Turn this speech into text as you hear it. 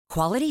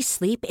Quality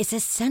sleep is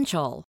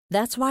essential.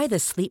 That's why the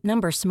Sleep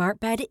Number Smart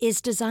Bed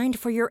is designed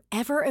for your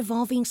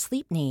ever-evolving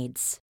sleep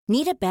needs.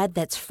 Need a bed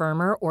that's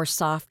firmer or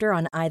softer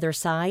on either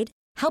side?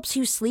 Helps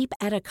you sleep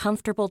at a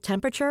comfortable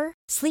temperature?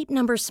 Sleep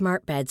Number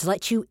Smart Beds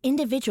let you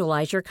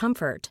individualize your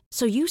comfort,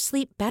 so you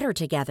sleep better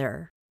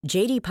together.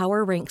 J.D.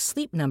 Power ranks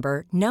Sleep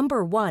Number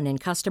number 1 in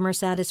customer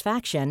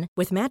satisfaction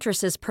with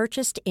mattresses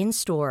purchased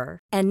in-store.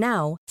 And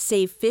now,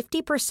 save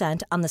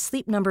 50% on the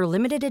Sleep Number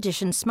Limited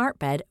Edition Smart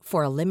Bed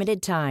for a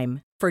limited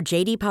time. For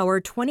J.D. Power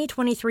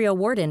 2023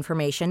 award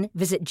information,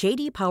 visit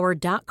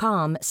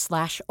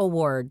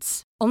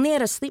jdpower.com/awards. Only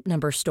at a Sleep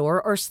Number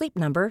store or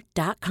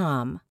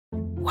sleepnumber.com.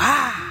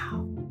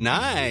 Wow.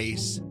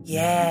 Nice.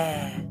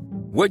 Yeah.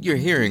 What you're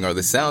hearing are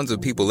the sounds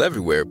of people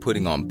everywhere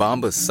putting on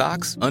Bombas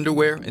socks,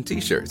 underwear, and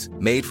T-shirts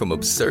made from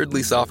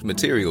absurdly soft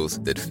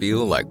materials that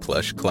feel like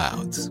plush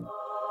clouds.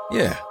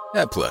 Yeah,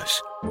 that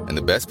plush. And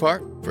the best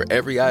part? For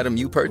every item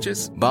you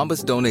purchase,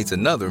 Bombas donates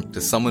another to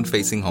someone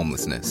facing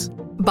homelessness.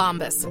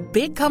 Bombas.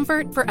 Big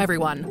comfort for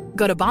everyone.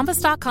 Go to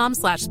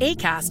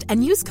bombas.com/ACAST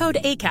and use code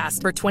ACAST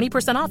for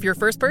 20% off your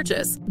first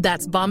purchase.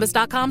 That's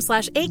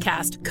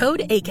bombas.com/ACAST.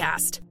 Code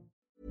ACAST.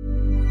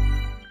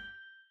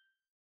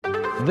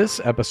 This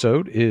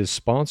episode is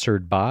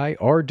sponsored by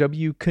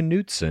R.W.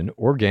 Knutson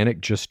Organic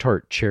Just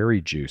Tart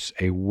Cherry Juice,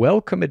 a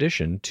welcome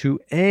addition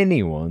to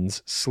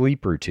anyone's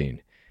sleep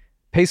routine.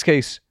 Pace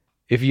Case,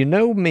 if you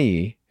know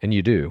me, and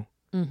you do,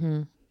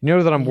 you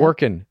know that I'm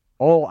working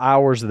all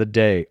hours of the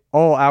day,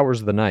 all hours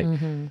of the night.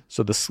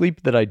 So the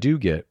sleep that I do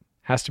get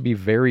has to be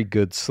very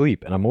good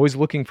sleep, and I'm always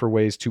looking for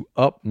ways to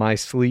up my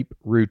sleep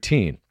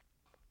routine.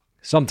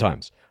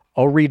 Sometimes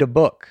I'll read a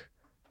book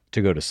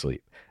to go to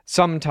sleep.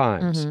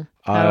 Sometimes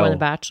How The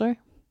Bachelor?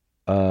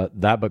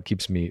 That book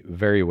keeps me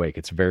very awake.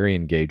 It's very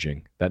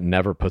engaging. That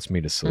never puts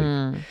me to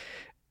sleep.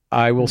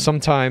 I will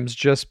sometimes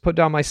just put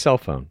down my cell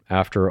phone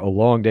after a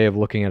long day of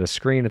looking at a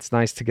screen. It's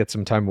nice to get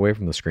some time away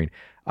from the screen.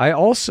 I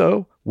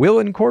also will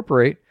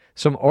incorporate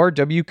some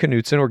R.W.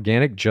 Knutson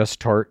Organic Just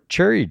Tart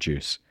Cherry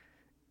Juice.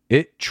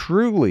 It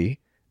truly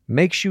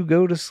makes you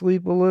go to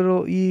sleep a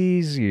little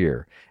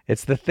easier.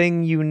 It's the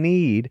thing you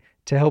need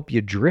to help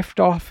you drift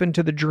off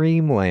into the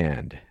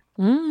dreamland.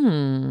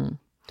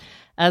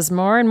 As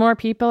more and more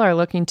people are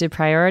looking to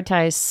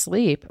prioritize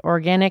sleep,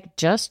 Organic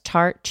Just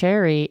Tart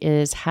Cherry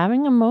is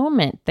having a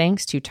moment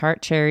thanks to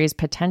Tart Cherry's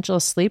potential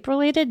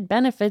sleep-related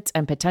benefits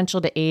and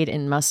potential to aid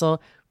in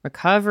muscle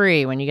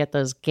recovery when you get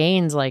those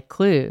gains like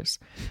clues.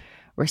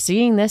 We're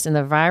seeing this in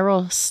the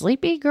viral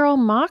Sleepy Girl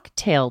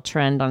mocktail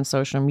trend on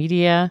social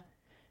media.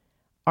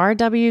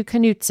 R.W.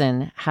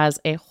 Knutson has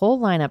a whole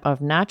lineup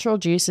of natural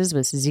juices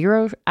with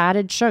zero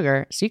added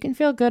sugar, so you can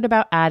feel good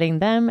about adding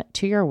them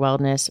to your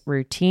wellness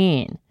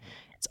routine.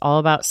 It's all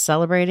about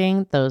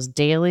celebrating those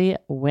daily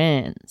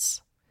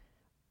wins.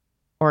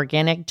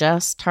 Organic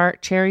Just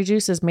Tart Cherry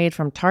Juice is made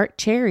from tart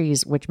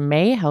cherries, which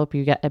may help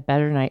you get a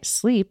better night's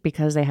sleep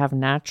because they have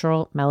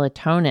natural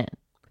melatonin.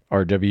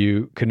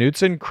 R.W.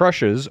 Knutson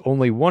crushes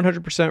only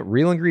 100%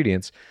 real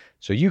ingredients,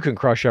 so you can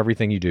crush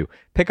everything you do.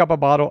 Pick up a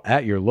bottle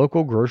at your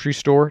local grocery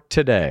store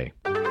today.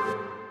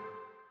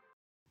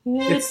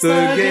 It's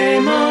the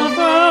Game of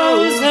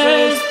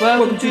Roses.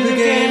 Welcome to the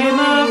Game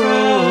of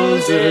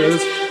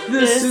Roses.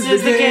 This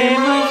is the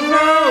Game of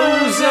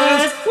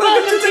Roses.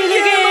 Welcome to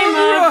the Game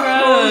of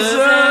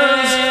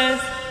Roses.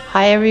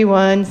 Hi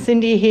everyone,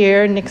 Cindy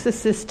here, Nick's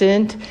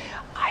assistant.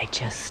 I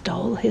just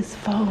stole his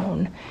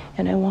phone,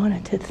 and I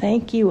wanted to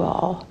thank you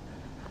all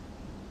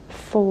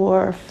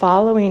for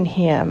following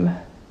him,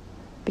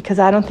 because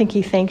I don't think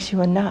he thanks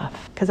you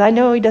enough, because I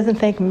know he doesn't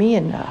thank me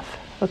enough,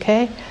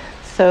 okay?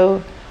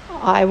 So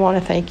I want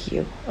to thank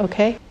you,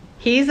 okay?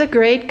 He's a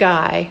great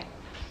guy.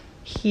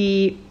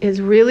 He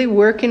is really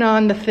working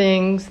on the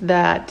things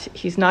that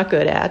he's not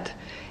good at,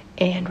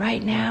 and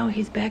right now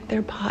he's back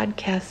there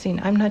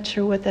podcasting. I'm not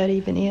sure what that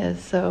even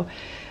is, so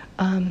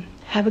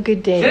have a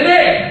good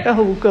day.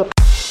 Oh, go.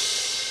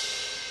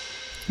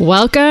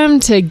 Welcome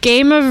to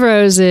Game of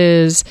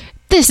Roses.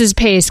 This is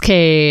Pace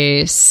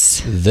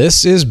Case.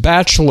 This is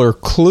Bachelor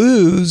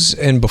Clues,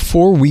 and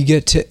before we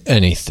get to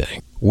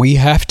anything, we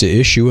have to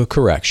issue a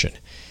correction.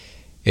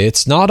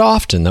 It's not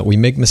often that we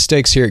make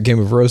mistakes here at Game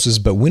of Roses,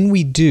 but when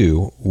we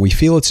do, we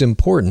feel it's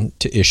important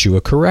to issue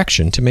a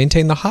correction to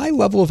maintain the high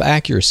level of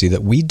accuracy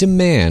that we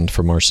demand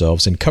from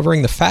ourselves in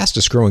covering the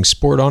fastest growing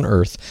sport on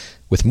earth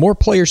with more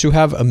players who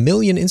have 1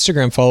 million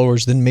Instagram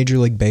followers than Major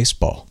League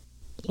Baseball.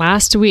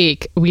 Last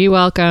week, we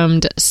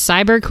welcomed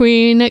Cyber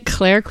Queen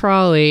Claire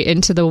Crawley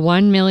into the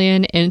 1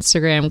 million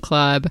Instagram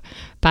club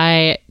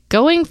by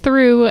going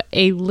through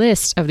a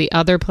list of the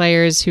other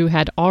players who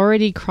had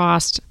already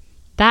crossed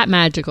that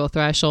magical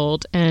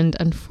threshold, and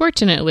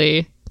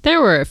unfortunately, there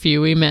were a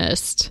few we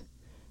missed.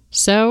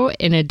 So,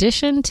 in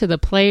addition to the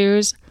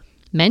players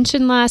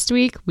mentioned last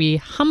week, we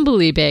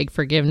humbly beg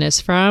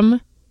forgiveness from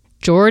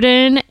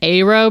Jordan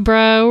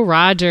Aerobro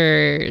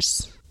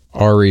Rogers,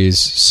 Ari's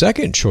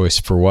second choice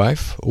for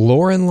wife,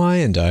 Lauren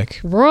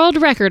Lyondike,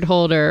 world record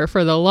holder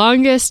for the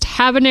longest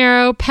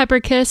habanero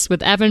pepper kiss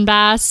with Evan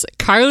Bass,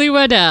 Carly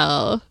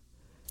Waddell,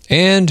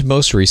 And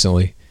most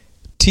recently,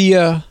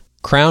 Tia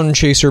Crown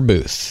Chaser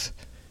Booth.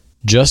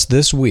 Just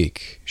this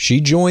week, she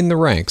joined the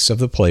ranks of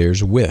the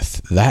players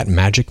with that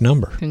magic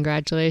number.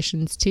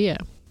 Congratulations, Tia.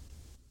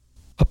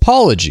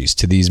 Apologies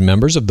to these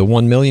members of the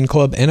 1 Million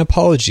Club and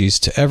apologies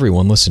to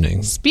everyone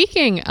listening.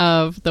 Speaking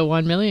of the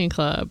 1 Million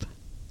Club,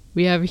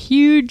 we have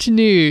huge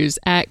news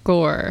at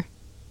Gore.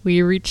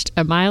 We reached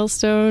a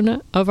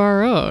milestone of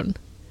our own.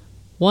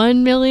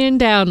 1 million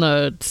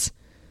downloads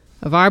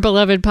of our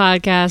beloved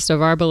podcast,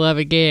 of our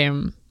beloved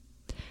game.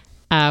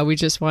 We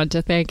just want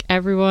to thank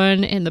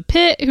everyone in the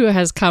pit who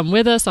has come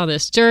with us on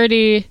this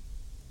journey.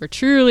 We're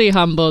truly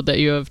humbled that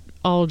you have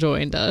all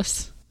joined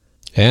us.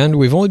 And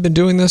we've only been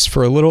doing this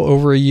for a little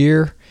over a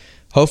year.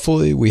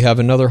 Hopefully we have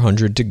another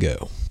 100 to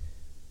go.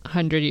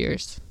 100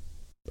 years.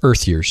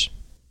 Earth years.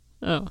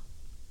 Oh.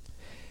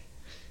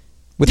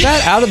 With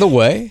that out of the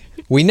way,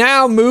 we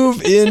now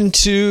move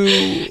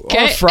into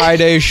our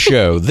Friday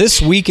show.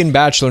 This week in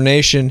Bachelor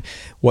Nation,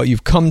 what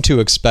you've come to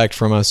expect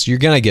from us, you're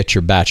going to get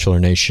your Bachelor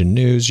Nation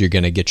news, you're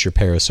going to get your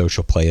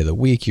Parasocial Play of the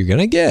Week, you're going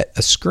to get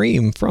a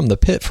scream from the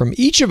pit from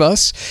each of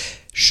us.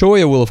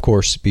 Shoya will, of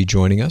course, be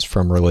joining us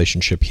from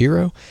Relationship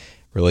Hero.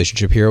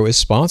 Relationship Hero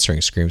is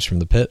sponsoring Screams from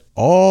the Pit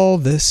all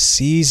this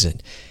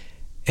season.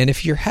 And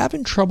if you're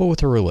having trouble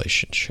with a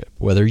relationship,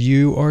 whether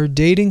you are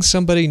dating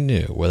somebody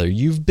new, whether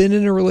you've been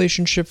in a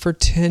relationship for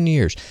 10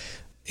 years,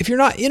 if you're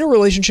not in a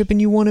relationship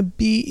and you want to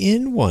be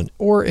in one,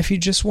 or if you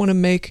just want to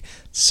make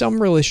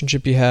some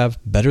relationship you have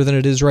better than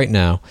it is right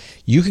now,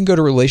 you can go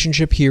to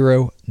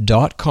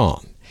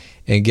relationshiphero.com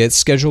and get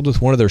scheduled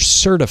with one of their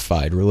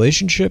certified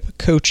relationship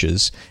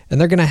coaches, and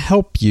they're going to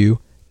help you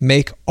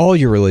make all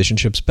your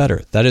relationships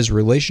better. That is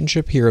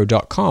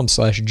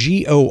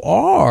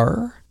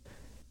relationshiphero.com/GOR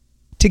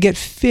to get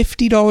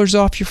 $50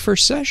 off your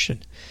first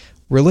session.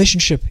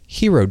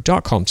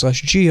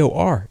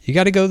 Relationshiphero.com/GOR. You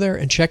got to go there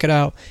and check it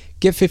out.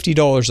 Get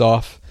 $50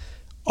 off.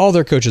 All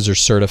their coaches are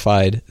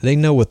certified. They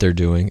know what they're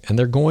doing, and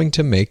they're going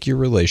to make your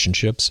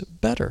relationships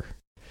better.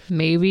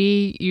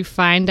 Maybe you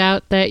find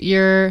out that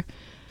your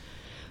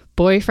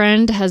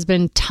boyfriend has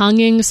been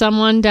tonguing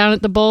someone down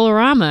at the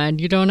Bowl-orama and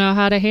you don't know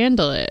how to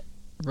handle it.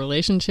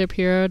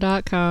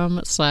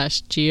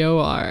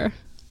 Relationshiphero.com/GOR.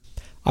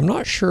 I'm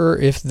not sure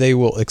if they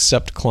will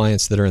accept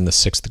clients that are in the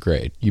 6th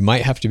grade. You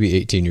might have to be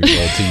 18 years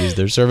old to use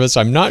their service.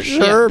 I'm not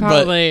sure,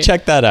 but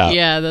check that out.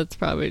 Yeah, that's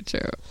probably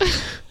true.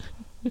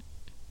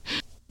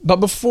 But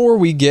before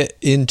we get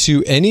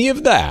into any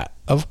of that,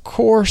 of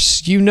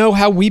course, you know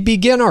how we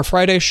begin our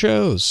Friday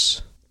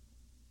shows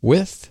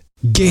with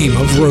Game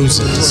of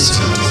Roses.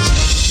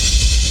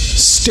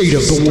 State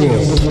of the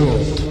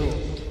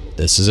World.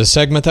 This is a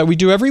segment that we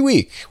do every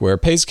week where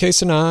Pace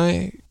Case and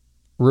I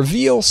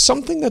reveal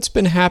something that's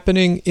been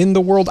happening in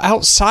the world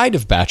outside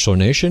of Bachelor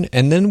Nation,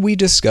 and then we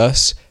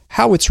discuss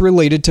how it's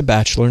related to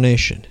Bachelor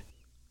Nation.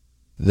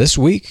 This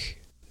week,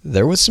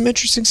 there was some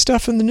interesting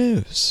stuff in the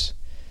news.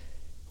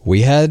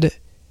 We had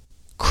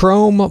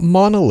chrome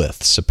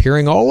monoliths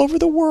appearing all over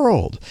the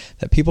world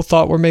that people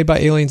thought were made by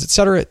aliens,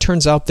 etc. It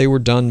turns out they were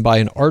done by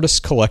an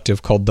artist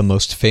collective called The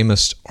Most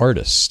Famous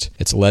Artist.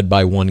 It's led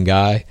by one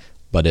guy,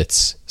 but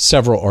it's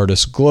several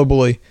artists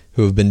globally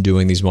who have been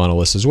doing these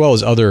monoliths, as well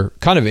as other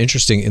kind of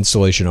interesting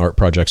installation art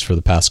projects for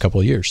the past couple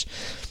of years.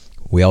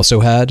 We also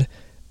had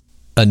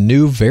a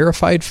new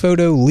verified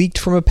photo leaked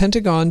from a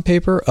Pentagon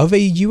paper of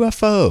a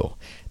UFO.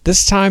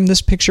 This time,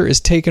 this picture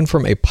is taken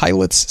from a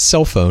pilot's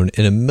cell phone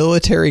in a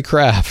military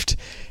craft,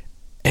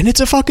 and it's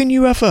a fucking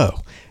UFO.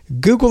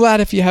 Google that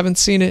if you haven't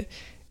seen it.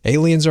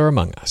 Aliens are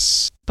among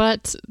us.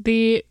 But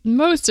the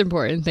most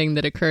important thing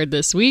that occurred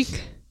this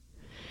week,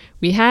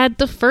 we had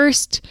the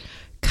first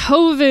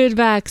COVID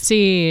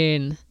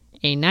vaccine.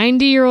 A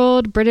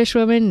 90-year-old British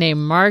woman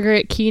named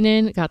Margaret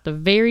Keenan got the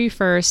very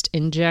first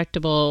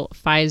injectable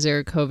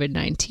Pfizer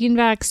COVID-19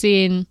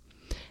 vaccine.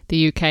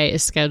 The UK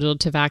is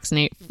scheduled to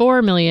vaccinate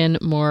 4 million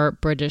more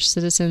British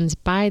citizens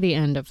by the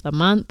end of the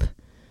month.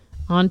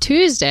 On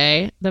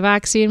Tuesday, the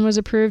vaccine was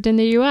approved in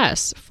the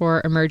US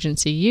for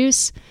emergency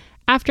use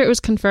after it was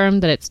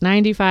confirmed that it's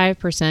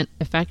 95%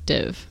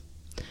 effective.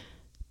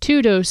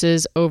 2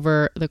 doses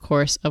over the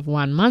course of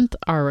 1 month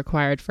are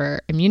required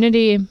for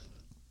immunity.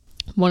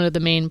 One of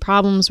the main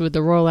problems with the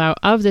rollout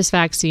of this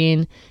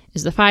vaccine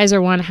is the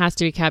Pfizer one has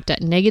to be kept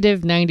at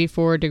negative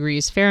 94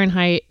 degrees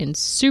Fahrenheit in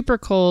super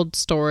cold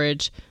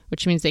storage,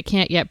 which means they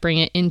can't yet bring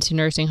it into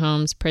nursing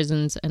homes,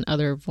 prisons, and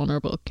other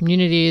vulnerable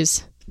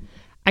communities.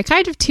 I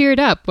kind of teared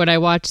up when I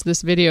watched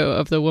this video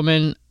of the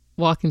woman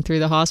walking through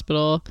the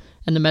hospital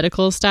and the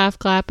medical staff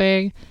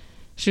clapping.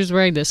 She was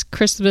wearing this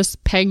Christmas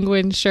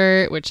penguin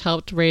shirt, which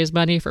helped raise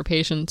money for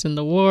patients in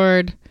the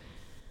ward. It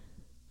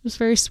was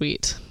very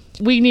sweet.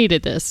 We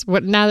needed this.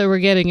 Now that we're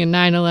getting a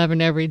 9/11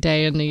 every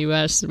day in the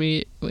U.S.,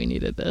 we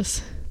needed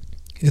this.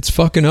 It's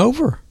fucking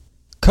over.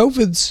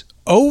 COVID's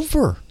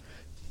over.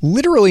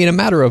 Literally in a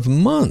matter of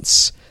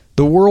months,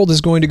 the world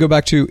is going to go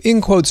back to,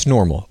 in quotes,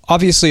 normal.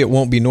 Obviously, it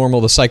won't be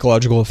normal. The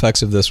psychological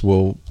effects of this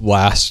will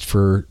last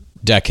for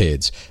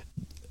decades.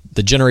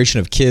 the generation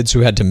of kids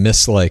who had to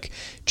miss like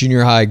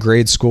junior high,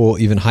 grade school,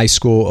 even high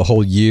school, a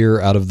whole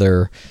year out of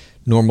their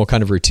normal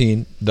kind of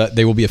routine, that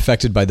they will be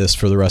affected by this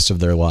for the rest of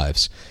their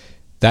lives.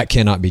 That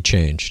cannot be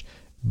changed.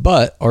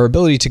 But our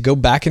ability to go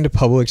back into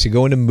public, to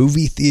go into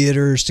movie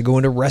theaters, to go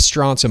into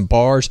restaurants and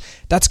bars,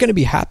 that's going to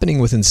be happening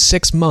within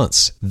 6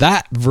 months.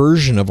 That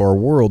version of our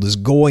world is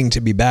going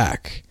to be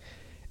back.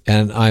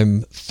 And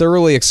I'm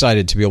thoroughly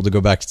excited to be able to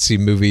go back to see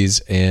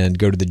movies and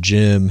go to the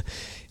gym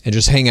and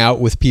just hang out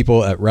with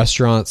people at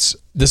restaurants.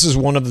 This is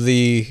one of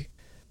the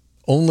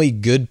only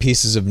good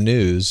pieces of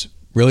news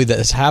really that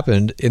has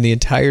happened in the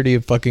entirety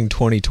of fucking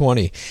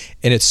 2020.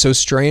 And it's so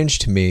strange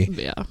to me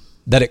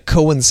that it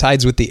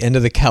coincides with the end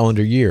of the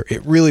calendar year.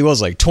 It really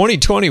was like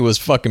 2020 was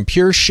fucking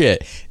pure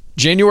shit.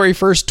 January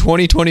 1st,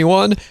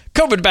 2021,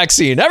 COVID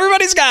vaccine.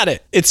 Everybody's got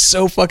it. It's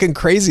so fucking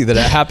crazy that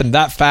it happened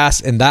that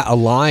fast and that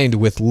aligned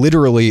with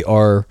literally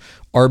our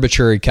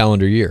arbitrary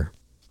calendar year.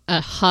 A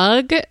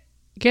hug?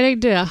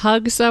 Getting to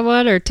hug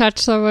someone or touch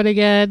someone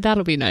again,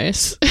 that'll be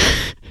nice.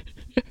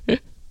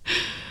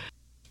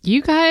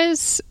 You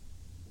guys,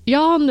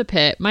 y'all in the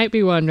pit might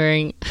be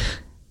wondering,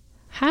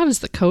 how does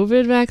the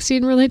COVID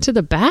vaccine relate to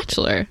The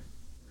Bachelor?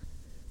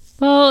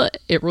 Well,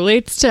 it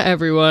relates to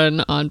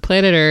everyone on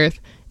planet Earth,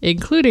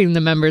 including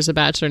the members of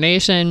Bachelor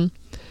Nation.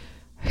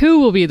 Who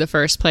will be the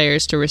first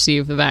players to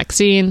receive the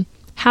vaccine?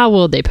 How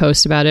will they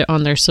post about it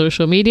on their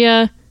social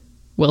media?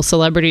 Will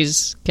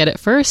celebrities get it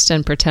first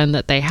and pretend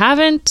that they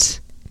haven't?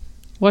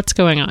 What's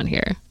going on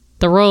here?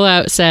 The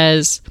rollout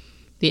says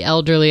the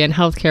elderly and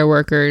healthcare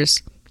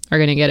workers are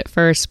going to get it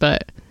first,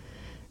 but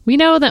we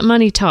know that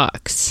money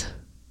talks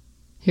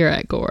here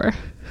at Gore.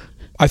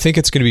 I think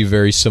it's going to be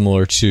very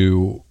similar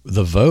to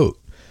the vote.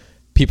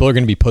 People are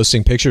going to be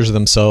posting pictures of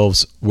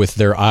themselves with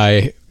their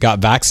I got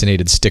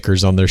vaccinated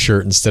stickers on their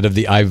shirt instead of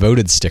the I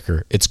voted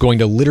sticker. It's going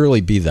to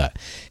literally be that.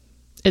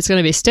 It's going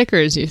to be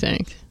stickers, you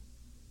think?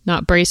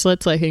 Not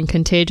bracelets like in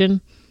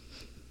Contagion?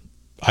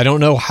 I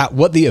don't know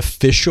what the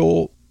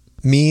official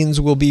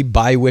means will be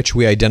by which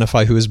we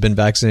identify who has been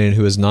vaccinated and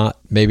who has not.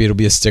 Maybe it'll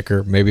be a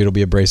sticker. Maybe it'll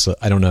be a bracelet.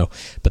 I don't know.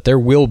 But there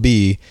will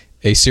be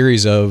a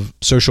series of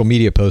social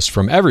media posts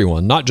from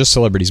everyone, not just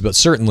celebrities, but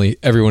certainly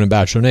everyone in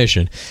Bachelor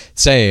Nation,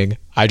 saying,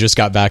 I just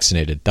got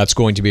vaccinated. That's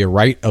going to be a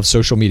rite of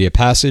social media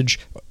passage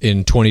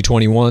in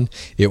 2021.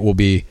 It will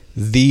be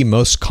the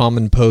most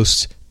common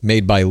post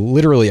made by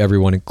literally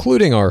everyone,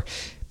 including our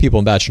people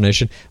in Bachelor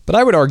Nation. But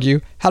I would argue,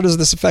 how does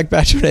this affect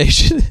Bachelor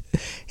Nation?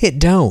 It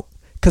don't,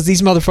 because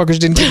these motherfuckers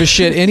didn't give a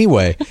shit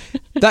anyway.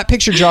 That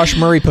picture Josh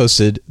Murray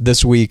posted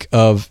this week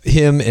of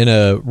him in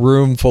a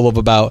room full of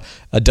about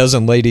a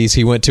dozen ladies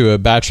he went to a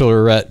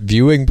bachelorette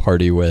viewing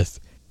party with,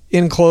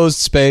 enclosed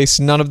space,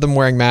 none of them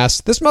wearing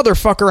masks. This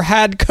motherfucker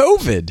had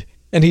COVID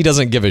and he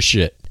doesn't give a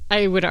shit.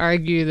 I would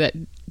argue that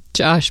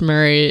Josh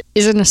Murray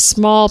is in a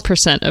small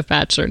percent of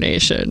Bachelor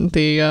Nation,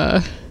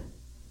 the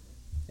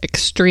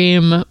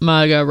extreme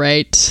MAGA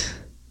right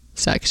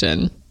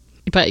section.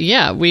 But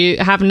yeah, we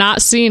have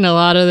not seen a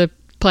lot of the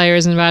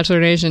players in Bachelor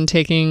Nation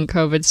taking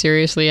COVID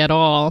seriously at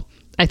all.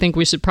 I think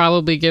we should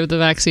probably give the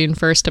vaccine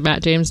first to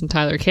Matt James and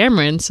Tyler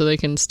Cameron so they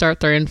can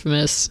start their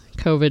infamous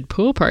COVID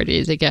pool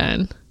parties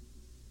again,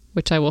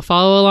 which I will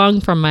follow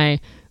along from my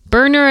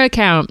burner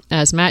account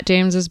as Matt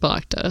James has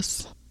blocked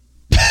us.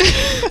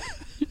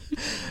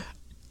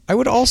 I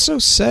would also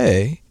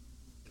say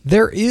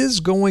there is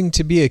going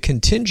to be a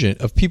contingent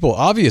of people,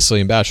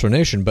 obviously in Bachelor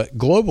Nation, but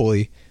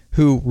globally,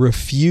 who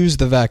refuse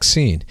the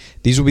vaccine.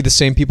 These will be the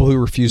same people who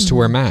refuse to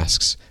wear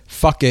masks.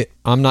 Fuck it,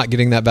 I'm not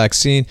getting that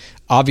vaccine.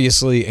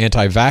 Obviously,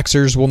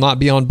 anti-vaxxers will not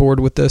be on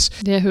board with this.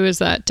 Yeah, who is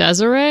that?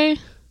 Desiree?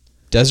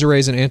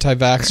 Desiree's an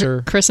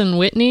anti-vaxxer. Chris and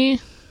Whitney?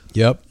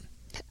 Yep.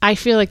 I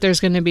feel like there's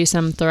going to be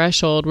some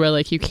threshold where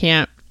like you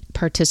can't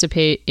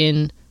participate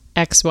in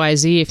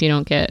XYZ if you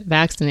don't get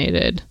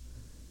vaccinated.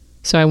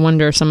 So I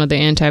wonder if some of the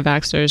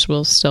anti-vaxxers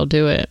will still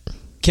do it.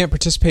 Can't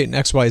participate in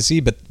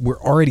XYZ, but we're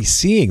already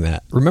seeing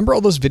that. Remember all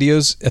those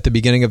videos at the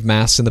beginning of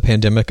masks in the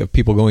pandemic of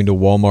people going to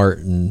Walmart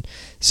and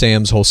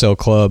Sam's Wholesale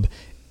Club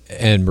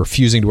and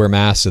refusing to wear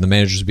masks, and the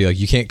managers would be like,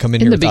 you can't come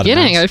in here without a mask. In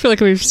the beginning, I feel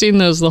like we've seen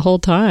those the whole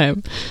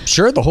time.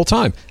 Sure, the whole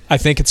time. I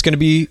think it's going to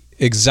be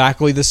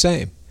exactly the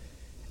same.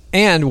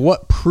 And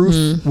what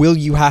proof will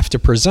you have to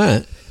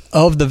present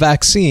of the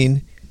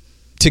vaccine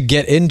to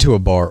get into a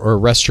bar or a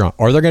restaurant?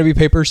 Are there going to be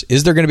papers?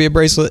 Is there going to be a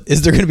bracelet?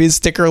 Is there going to be a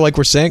sticker like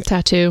we're saying?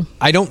 Tattoo.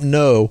 I don't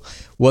know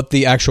what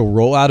the actual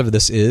rollout of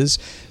this is,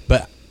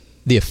 but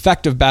the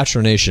effect of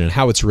Bachelor Nation and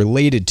how it's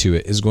related to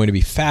it is going to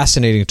be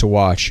fascinating to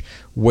watch,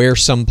 where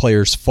some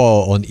players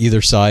fall on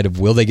either side of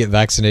will they get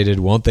vaccinated,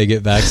 won't they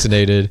get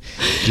vaccinated,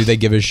 do they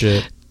give a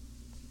shit?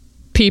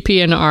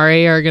 PP and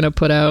Ari are going to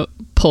put out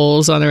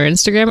polls on their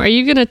Instagram. Are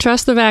you going to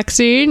trust the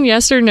vaccine?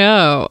 Yes or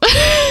no?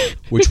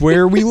 Which way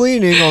are we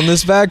leaning on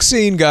this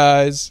vaccine,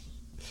 guys?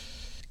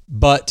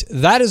 But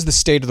that is the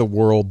state of the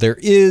world. There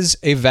is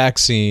a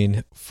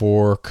vaccine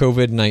for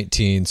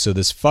COVID-19, so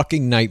this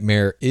fucking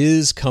nightmare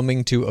is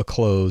coming to a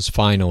close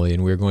finally,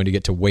 and we're going to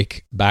get to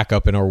wake back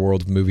up in our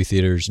world of movie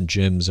theaters and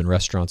gyms and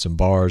restaurants and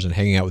bars and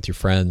hanging out with your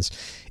friends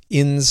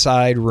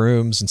inside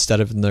rooms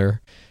instead of in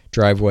their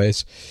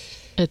driveways.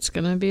 It's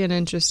going to be an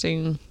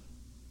interesting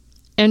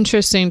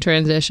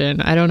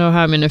transition. I don't know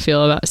how I'm going to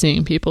feel about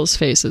seeing people's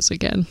faces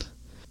again.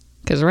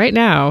 Because right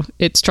now,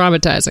 it's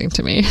traumatizing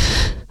to me.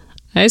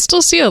 I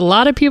still see a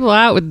lot of people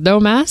out with no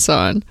masks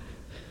on.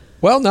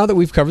 Well, now that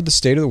we've covered the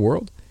state of the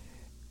world,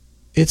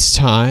 it's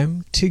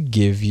time to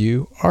give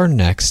you our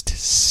next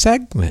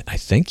segment. I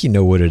think you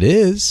know what it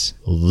is.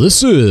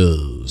 This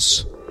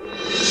is...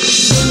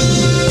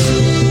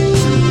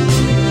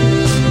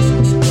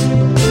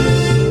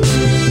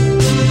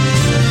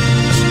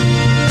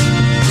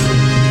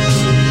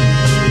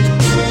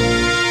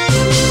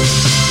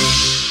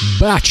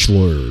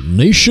 Bachelor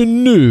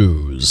Nation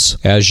News.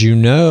 As you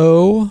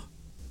know,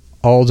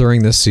 all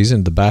during this season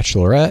of The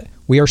Bachelorette,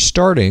 we are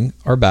starting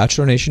our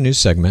Bachelor Nation News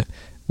segment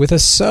with a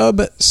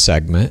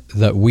sub-segment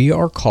that we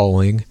are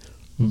calling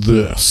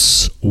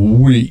This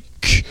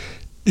Week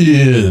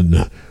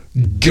in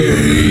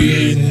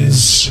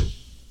Games.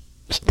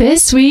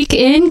 This Week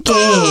in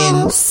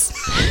Games.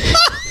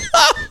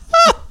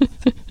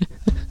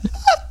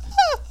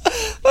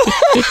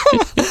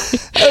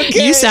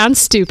 Okay. You sound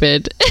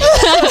stupid.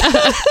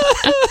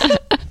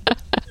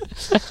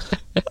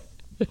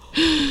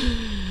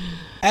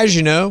 As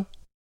you know,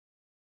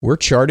 we're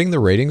charting the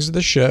ratings of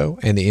the show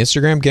and the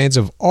Instagram gains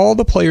of all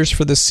the players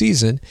for this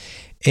season.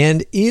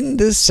 And in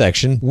this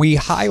section, we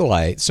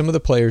highlight some of the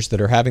players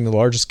that are having the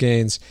largest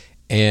gains,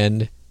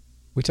 and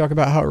we talk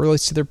about how it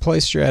relates to their play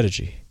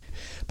strategy.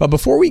 But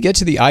before we get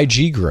to the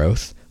IG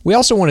growth, we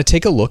also want to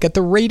take a look at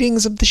the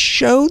ratings of the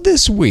show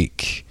this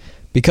week,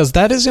 because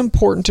that is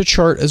important to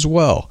chart as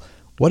well.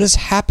 What is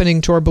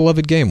happening to our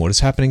beloved game? What is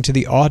happening to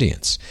the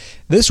audience?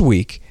 This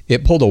week,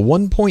 it pulled a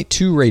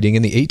 1.2 rating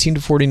in the 18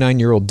 to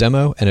 49-year-old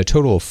demo and a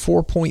total of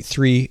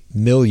 4.3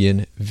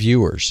 million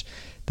viewers.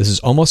 This is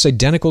almost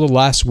identical to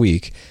last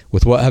week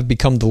with what have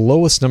become the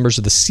lowest numbers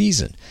of the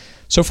season.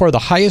 So far, the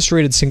highest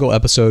rated single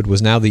episode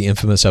was now the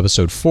infamous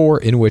episode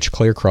 4, in which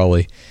Claire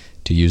Crawley,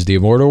 to use the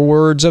immortal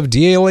words of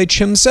DLH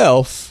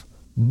himself,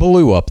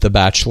 blew up The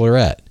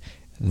Bachelorette.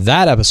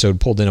 That episode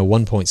pulled in a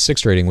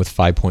 1.6 rating with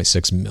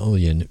 5.6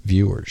 million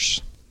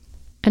viewers.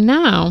 And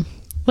now,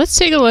 let's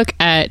take a look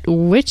at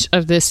which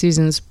of this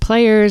season's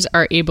players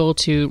are able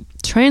to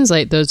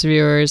translate those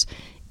viewers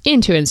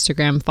into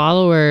Instagram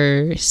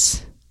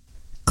followers.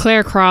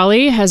 Claire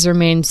Crawley has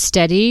remained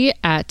steady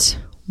at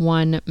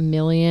 1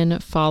 million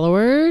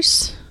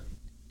followers.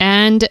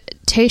 And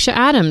Tayshia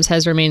Adams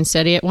has remained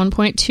steady at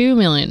 1.2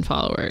 million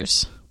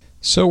followers.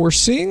 So we're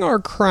seeing our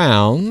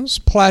crowns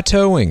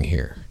plateauing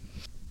here.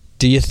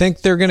 Do you think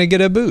they're going to get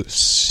a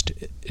boost?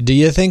 Do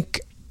you think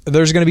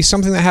there's going to be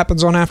something that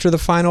happens on After the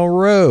Final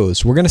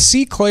Rose? We're going to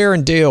see Claire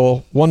and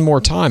Dale one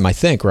more time, I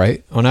think,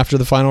 right? On After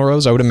the Final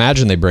Rose? I would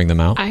imagine they bring them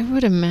out. I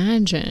would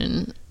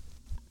imagine.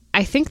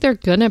 I think they're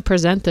going to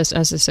present this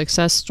as a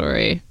success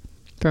story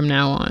from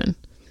now on.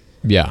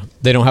 Yeah,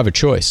 they don't have a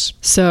choice.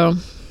 So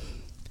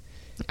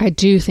I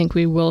do think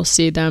we will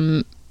see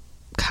them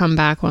come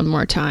back one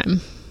more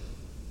time.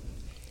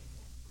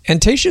 And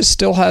Tayshia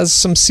still has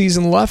some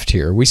season left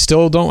here. We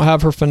still don't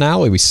have her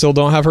finale. We still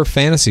don't have her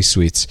fantasy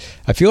suites.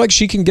 I feel like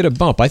she can get a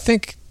bump. I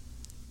think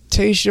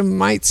Tayshia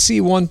might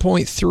see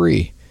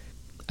 1.3.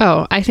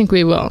 Oh, I think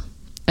we will.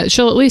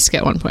 She'll at least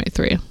get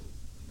 1.3.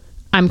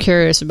 I'm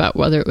curious about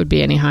whether it would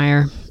be any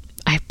higher.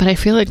 But I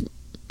feel like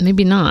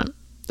maybe not.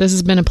 This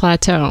has been a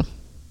plateau.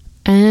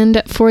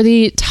 And for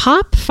the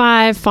top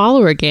 5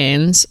 follower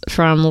gains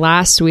from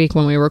last week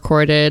when we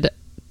recorded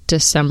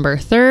December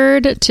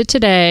 3rd to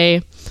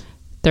today,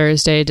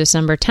 Thursday,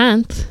 December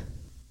 10th,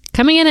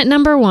 coming in at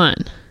number 1,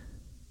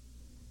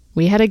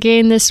 we had a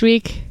gain this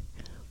week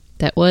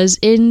that was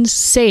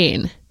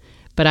insane,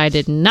 but I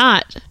did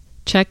not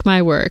check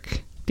my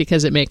work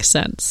because it makes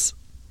sense.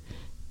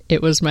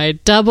 It was my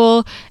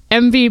double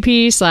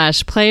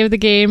MVP / play of the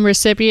game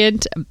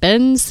recipient,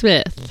 Ben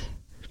Smith.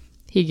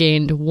 He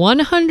gained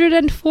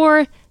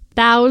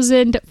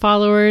 104,000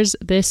 followers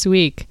this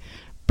week,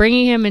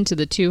 bringing him into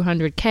the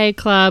 200K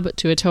club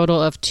to a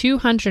total of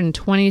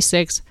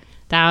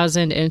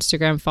 226,000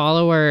 Instagram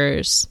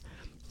followers.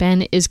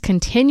 Ben is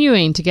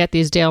continuing to get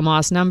these Dale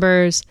Moss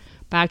numbers.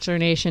 Bachelor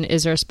Nation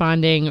is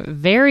responding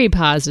very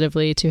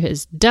positively to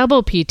his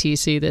double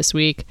PTC this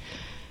week,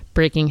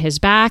 breaking his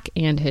back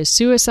and his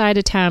suicide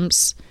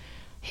attempts,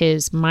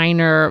 his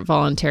minor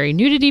voluntary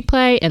nudity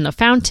play in the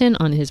fountain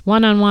on his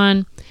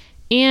one-on-one,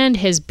 and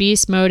his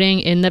beast moding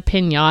in the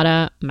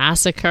Pinata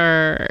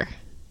Massacre.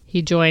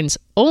 He joins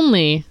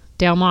only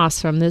Dale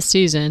Moss from this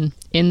season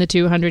in the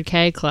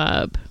 200K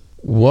club.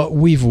 What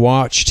we've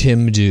watched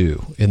him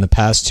do in the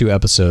past 2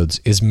 episodes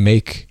is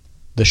make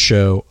the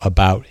show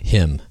about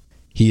him.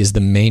 He is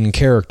the main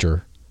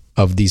character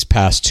of these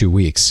past 2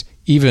 weeks,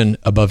 even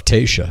above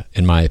Tayshia,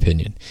 in my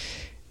opinion.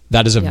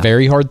 That is a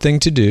very hard thing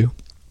to do,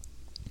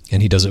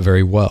 and he does it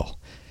very well.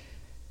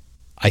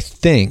 I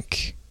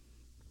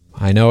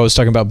know I was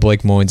talking about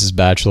Blake Moynes'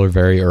 Bachelor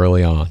very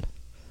early on,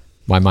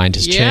 my mind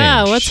has changed.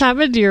 Yeah, what's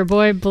happened to your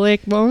boy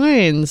Blake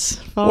Moynes?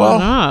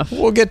 Falling off.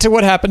 We'll get to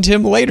what happened to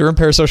him later in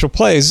Parasocial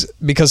Plays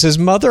because his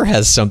mother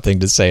has something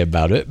to say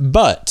about it.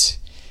 But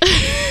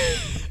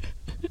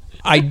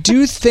I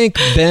do think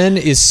Ben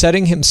is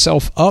setting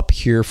himself up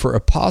here for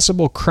a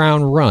possible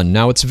crown run.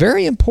 Now, it's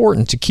very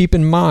important to keep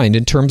in mind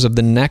in terms of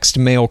the next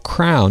male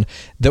crown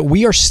that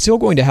we are still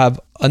going to have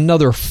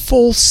another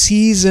full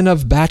season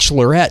of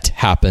Bachelorette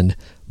happen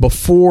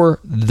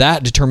before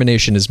that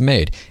determination is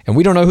made. And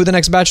we don't know who the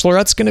next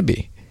Bachelorette's going to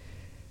be.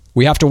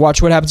 We have to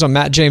watch what happens on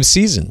Matt James'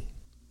 season.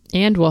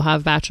 And we'll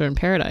have Bachelor in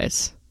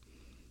Paradise.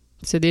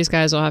 So these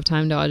guys will have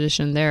time to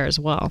audition there as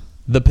well.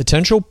 The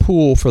potential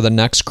pool for the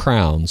next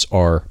crowns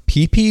are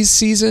PP's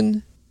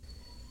season.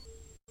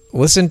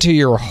 Listen to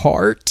your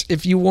heart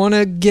if you want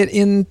to get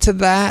into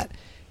that,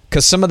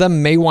 because some of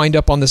them may wind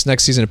up on this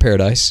next season of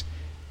Paradise.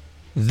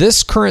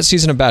 This current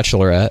season of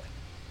Bachelorette.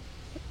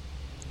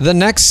 The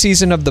next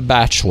season of The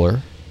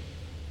Bachelor.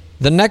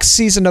 The next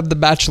season of The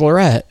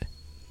Bachelorette.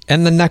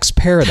 And the next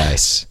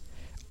Paradise.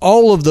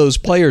 All of those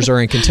players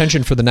are in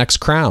contention for the next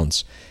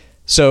crowns.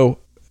 So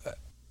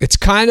it's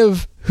kind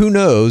of, who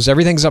knows,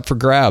 everything's up for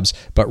grabs.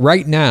 But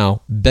right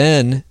now,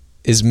 Ben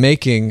is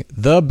making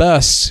the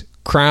best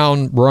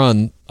crown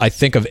run, I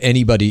think, of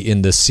anybody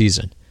in this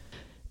season.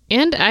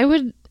 And I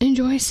would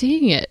enjoy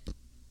seeing it.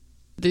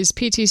 These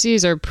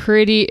PTCs are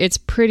it's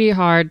pretty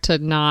hard to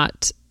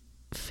not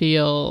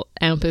feel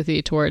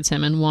empathy towards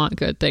him and want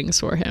good things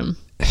for him.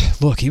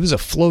 Look, he was a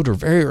floater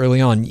very early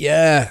on.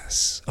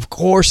 Yes, of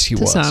course he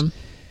was.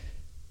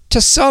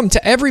 To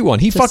everyone.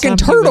 He fucking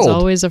turtled. He was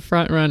always a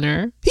front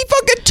runner. He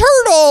fucking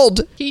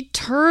turtled. He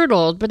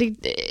turtled, but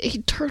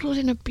he turtled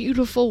in a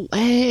beautiful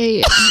way.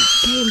 He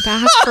came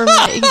back from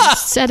it. He's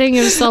setting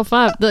himself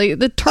up.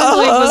 The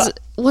turtling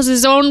was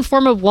his own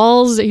form of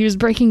walls that he was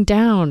breaking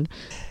down.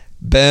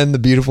 Ben, the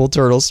beautiful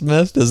turtle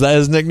Smith. Is that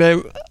his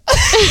nickname?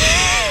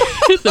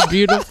 The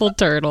beautiful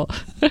turtle.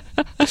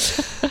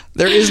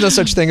 There is no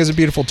such thing as a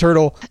beautiful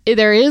turtle.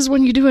 There is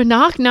when you do a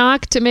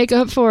knock-knock to make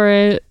up for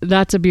it.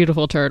 That's a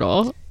beautiful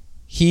turtle.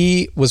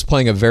 He was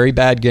playing a very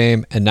bad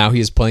game, and now he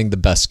is playing the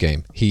best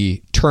game.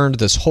 He turned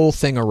this whole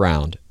thing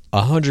around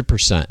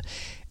 100%.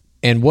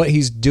 And what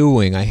he's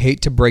doing, I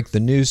hate to break the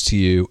news to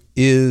you,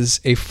 is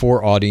a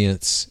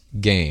for-audience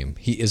game.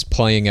 He is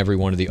playing every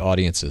one of the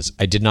audiences.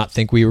 I did not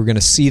think we were going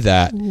to see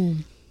that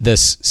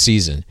this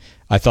season.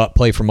 I thought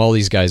play from all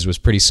these guys was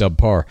pretty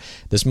subpar.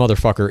 This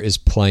motherfucker is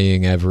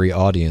playing every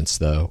audience,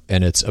 though,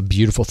 and it's a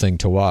beautiful thing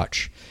to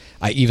watch.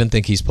 I even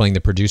think he's playing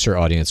the producer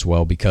audience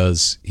well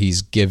because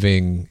he's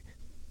giving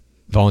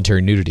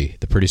voluntary nudity.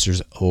 The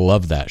producers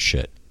love that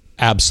shit.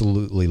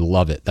 Absolutely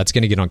love it. That's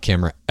going to get on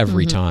camera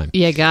every time.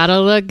 You gotta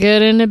look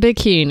good in a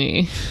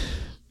bikini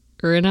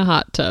or in a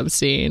hot tub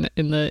scene,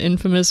 in the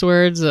infamous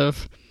words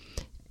of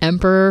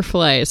Emperor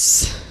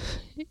Fleiss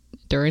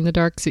during the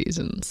dark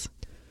seasons.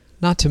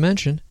 Not to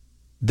mention,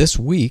 this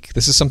week,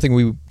 this is something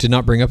we did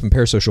not bring up in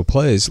Parasocial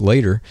Plays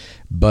later,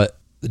 but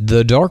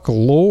the Dark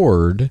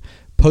Lord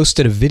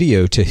posted a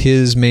video to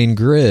his main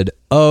grid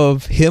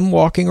of him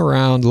walking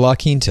around La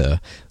Quinta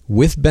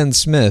with Ben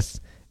Smith,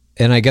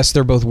 and I guess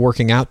they're both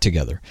working out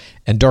together.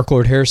 And Dark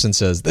Lord Harrison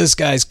says, "This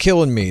guy's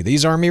killing me.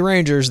 These Army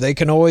Rangers, they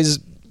can always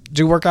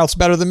do workouts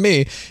better than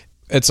me."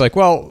 It's like,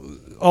 well,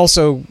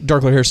 also,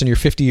 Dark Lord Harrison, you're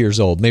 50 years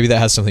old. Maybe that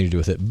has something to do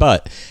with it.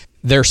 But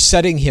they're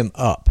setting him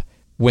up.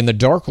 When the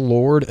Dark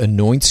Lord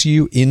anoints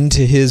you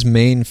into his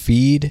main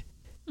feed,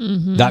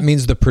 that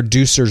means the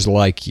producers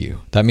like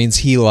you. That means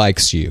he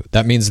likes you.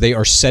 That means they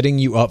are setting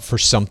you up for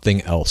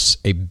something else,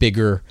 a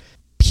bigger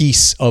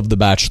piece of the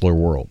Bachelor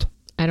world.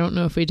 I don't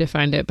know if we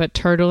defined it, but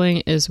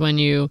turtling is when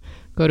you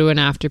go to an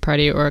after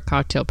party or a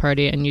cocktail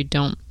party and you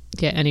don't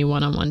get any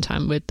one-on-one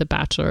time with the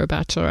Bachelor or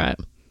Bachelorette.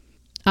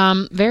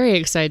 Very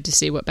excited to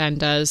see what Ben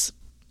does.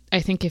 I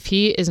think if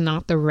he is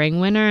not the ring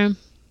winner,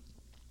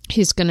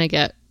 he's going to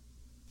get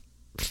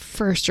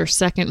first or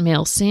second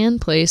male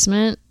sand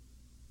placement.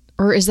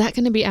 Or is that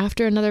going to be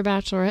after another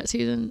Bachelorette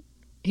season?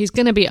 He's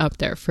going to be up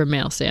there for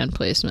male sand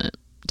placement,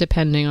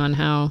 depending on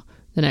how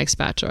the next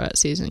Bachelorette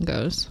season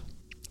goes.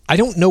 I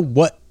don't know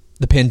what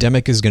the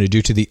pandemic is going to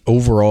do to the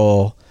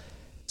overall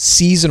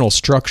seasonal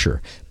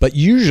structure, but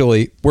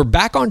usually we're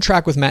back on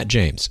track with Matt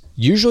James.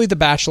 Usually The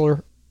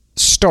Bachelor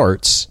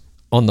starts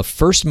on the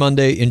first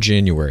Monday in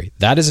January.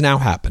 That is now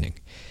happening.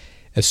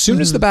 As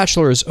soon as The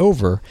Bachelor is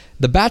over,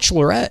 The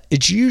Bachelorette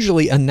is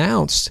usually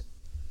announced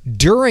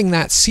during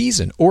that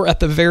season or at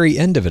the very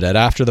end of it,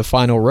 after the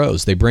final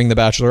rose. They bring The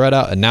Bachelorette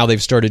out, and now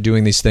they've started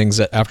doing these things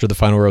that after the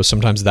final rose,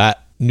 sometimes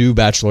that new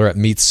Bachelorette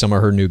meets some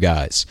of her new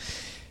guys.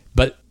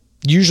 But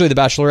usually The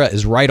Bachelorette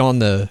is right on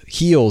the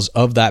heels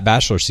of that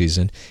Bachelor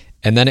season,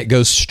 and then it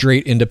goes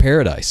straight into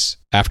Paradise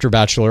after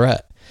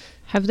Bachelorette.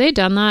 Have they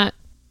done that?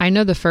 I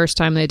know the first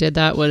time they did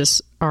that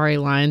was Ari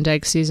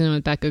Leyendijk season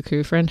with Becca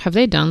Kufrin. Have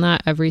they done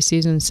that every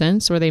season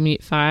since, where they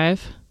meet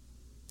 5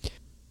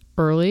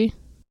 early?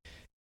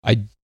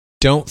 I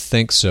don't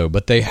think so,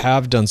 but they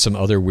have done some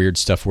other weird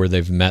stuff where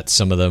they've met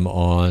some of them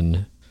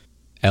on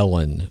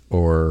Ellen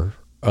or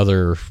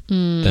other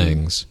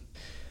things.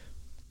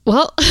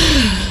 Well,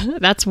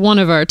 that's one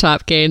of our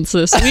top gains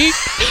this week.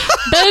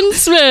 Ben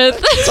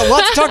Smith. It's a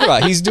lot to talk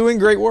about. He's doing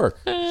great work.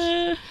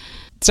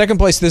 Second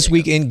place this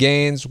week in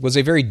gains was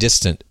a very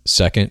distant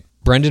second.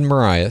 Brendan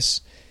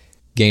Marias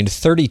gained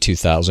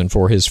 32,000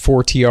 for his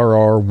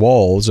 4TRR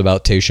walls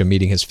about Tayshia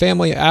meeting his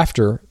family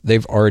after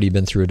they've already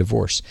been through a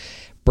divorce,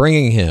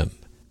 bringing him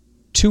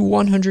to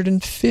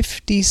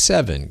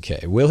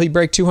 157K. Will he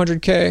break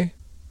 200K?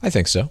 I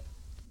think so.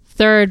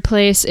 Third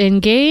place in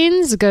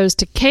gains goes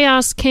to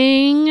Chaos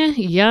King,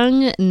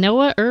 young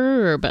Noah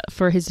Erb,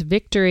 for his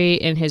victory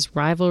in his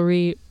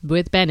rivalry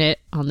with Bennett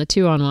on the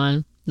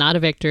 2-on-1. Not a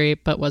victory,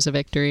 but was a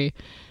victory.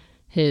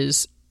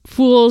 His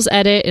Fool's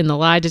edit in the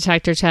lie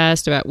detector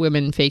test about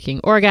women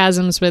faking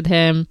orgasms with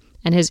him,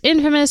 and his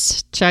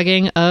infamous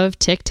chugging of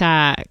Tic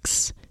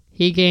Tacs.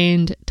 He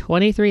gained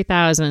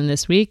 23,000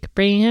 this week,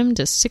 bringing him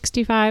to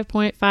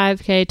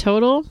 65.5K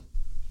total.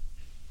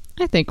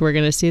 I think we're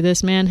going to see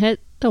this man hit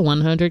the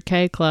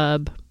 100K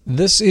club.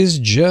 This is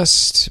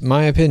just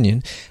my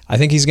opinion. I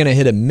think he's going to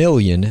hit 1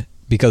 million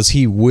because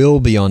he will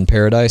be on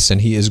Paradise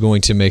and he is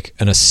going to make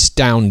an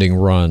astounding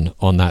run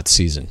on that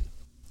season.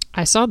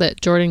 I saw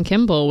that Jordan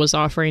Kimball was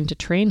offering to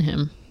train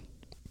him.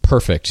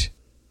 Perfect.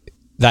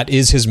 That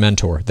is his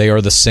mentor. They are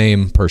the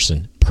same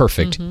person.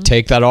 Perfect. Mm-hmm.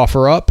 Take that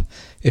offer up.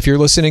 If you're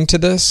listening to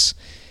this,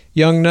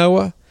 young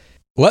Noah,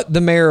 let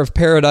the mayor of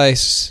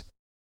Paradise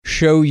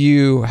show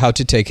you how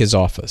to take his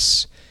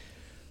office.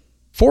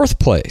 Fourth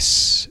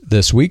place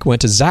this week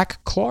went to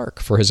Zach Clark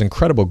for his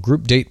incredible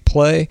group date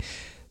play,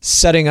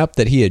 setting up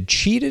that he had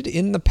cheated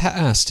in the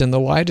past in the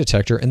lie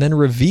detector and then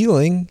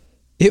revealing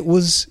it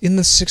was in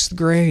the 6th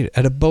grade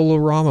at a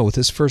Bolorama with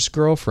his first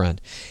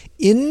girlfriend,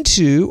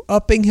 into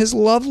upping his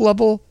love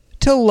level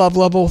to love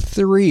level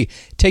 3,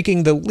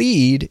 taking the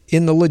lead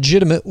in the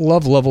legitimate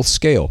love level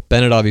scale.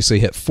 Bennett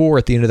obviously hit 4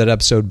 at the end of that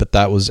episode, but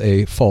that was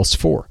a false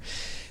 4.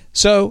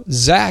 So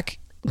Zach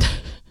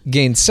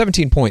gained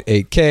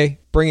 17.8K,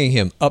 bringing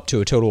him up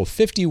to a total of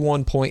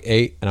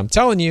 51.8. And I'm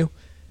telling you,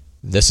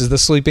 this is the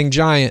sleeping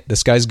giant.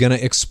 This guy's going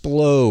to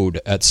explode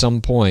at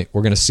some point.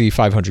 We're going to see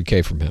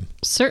 500K from him.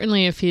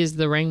 Certainly, if he's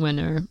the ring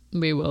winner,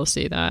 we will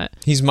see that.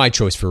 He's my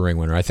choice for ring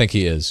winner. I think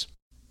he is.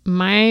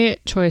 My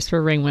choice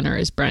for ring winner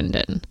is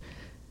Brendan.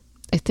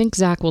 I think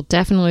Zach will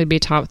definitely be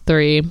top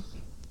 3.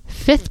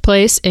 Fifth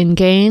place in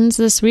gains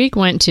this week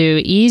went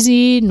to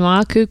Easy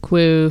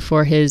Nwakukwu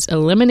for his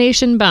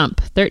elimination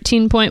bump,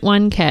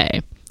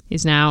 13.1K.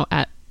 He's now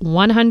at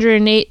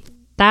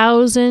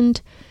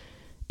 108,000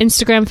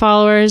 Instagram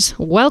followers.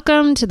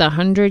 Welcome to the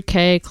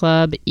 100K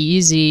club,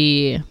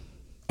 Easy.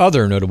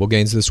 Other notable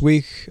gains this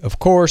week, of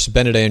course,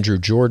 Bennett Andrew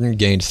Jordan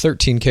gained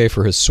 13K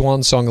for his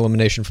Swan Song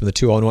elimination from the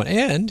 2-on-1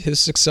 and his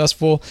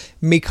successful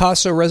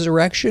Mikasa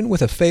resurrection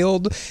with a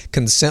failed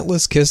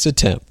consentless kiss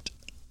attempt.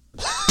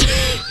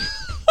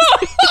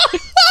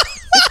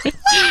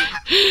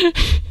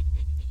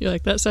 You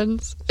like that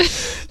sentence?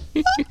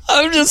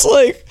 I'm just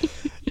like,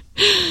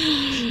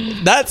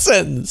 that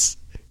sentence.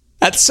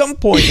 At some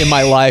point in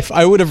my life,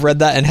 I would have read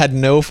that and had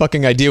no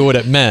fucking idea what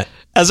it meant.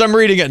 As I'm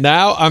reading it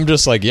now, I'm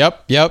just like,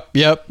 yep. So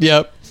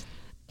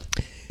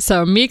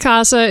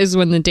Mikasa is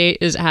when the date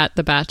is at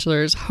the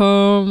bachelor's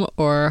home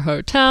or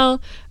hotel.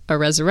 A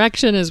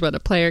resurrection is when a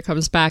player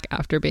comes back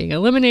after being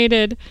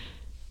eliminated.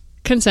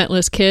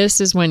 Consentless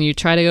kiss is when you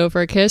try to go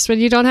for a kiss when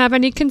you don't have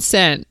any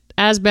consent,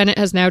 as Bennett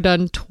has now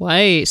done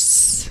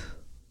twice.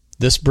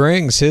 This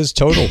brings his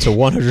total to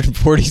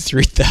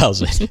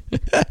 143,000.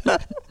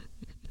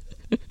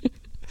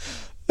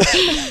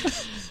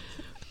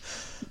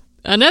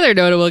 Another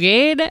notable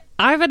gain,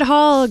 Ivan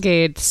Hall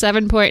gained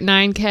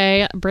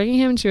 7.9K, bringing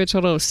him to a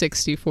total of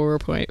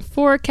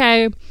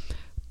 64.4K.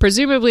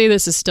 Presumably,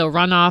 this is still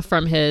runoff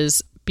from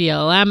his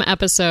BLM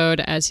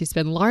episode, as he's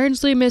been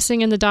largely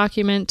missing in the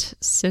document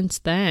since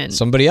then.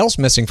 Somebody else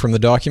missing from the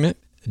document,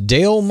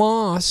 Dale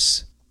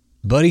Moss,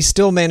 but he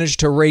still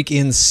managed to rake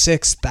in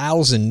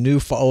 6,000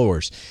 new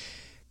followers,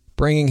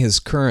 bringing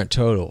his current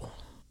total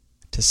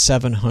to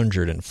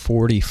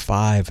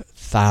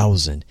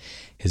 745,000.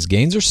 His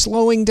gains are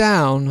slowing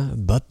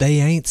down, but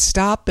they ain't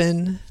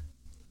stopping.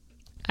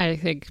 I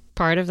think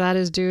part of that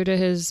is due to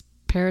his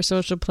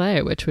parasocial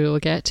play, which we will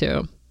get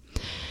to.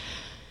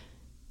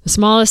 The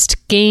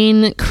smallest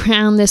gain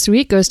crown this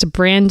week goes to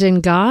Brandon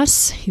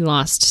Goss. He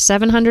lost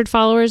 700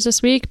 followers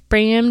this week,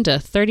 bringing him to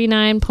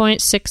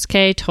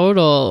 39.6K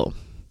total.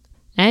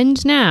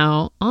 And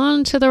now,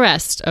 on to the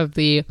rest of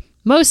the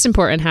most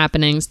important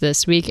happenings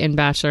this week in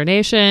Bachelor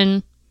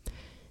Nation.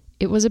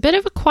 It was a bit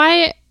of a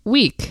quiet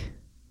week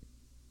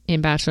in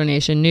Bachelor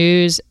Nation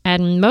news,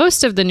 and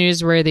most of the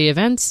newsworthy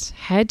events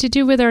had to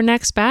do with our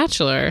next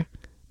Bachelor,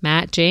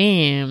 Matt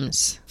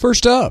James.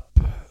 First up,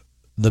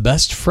 the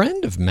best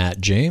friend of Matt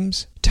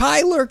James,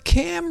 Tyler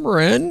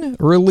Cameron,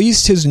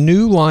 released his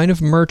new line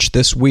of merch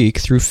this week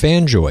through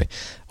Fanjoy,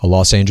 a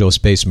Los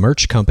Angeles-based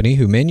merch company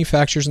who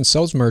manufactures and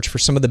sells merch for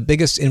some of the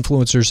biggest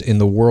influencers in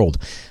the world,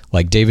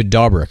 like David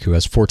Dobrik, who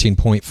has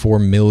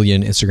 14.4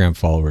 million Instagram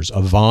followers,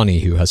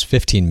 Avani, who has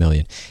 15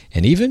 million,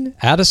 and even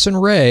Addison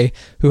Rae,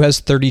 who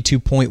has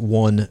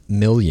 32.1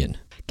 million.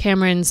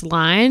 Cameron's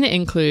line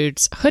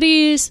includes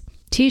hoodies,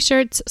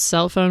 t-shirts,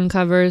 cell phone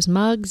covers,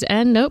 mugs,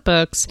 and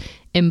notebooks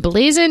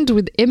emblazoned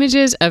with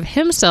images of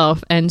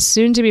himself and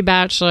soon-to-be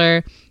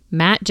bachelor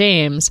Matt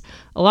James,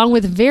 along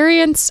with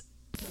variants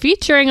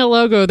featuring a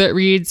logo that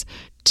reads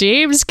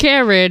James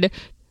Cameron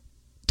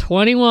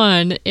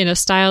 21 in a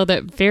style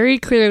that very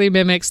clearly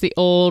mimics the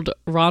old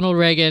Ronald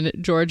Reagan,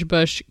 George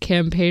Bush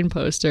campaign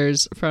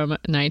posters from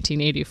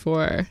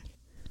 1984.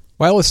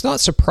 While it's not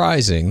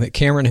surprising that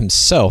Cameron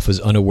himself is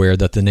unaware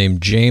that the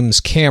name James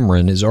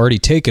Cameron is already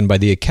taken by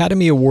the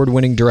Academy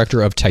Award-winning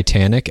director of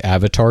Titanic,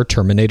 Avatar,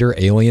 Terminator,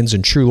 Aliens,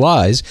 and True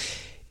Lies,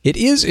 it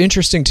is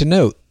interesting to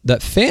note that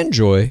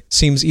Fanjoy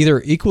seems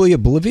either equally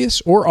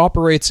oblivious or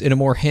operates in a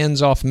more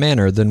hands-off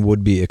manner than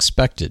would be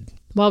expected.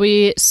 While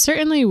we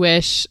certainly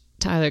wish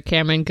Tyler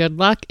Cameron good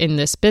luck in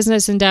this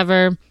business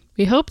endeavor,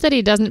 we hope that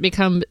he doesn't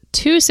become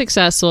too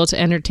successful to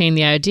entertain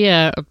the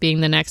idea of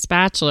being the next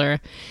Bachelor,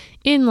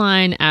 in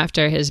line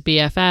after his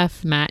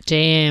BFF, Matt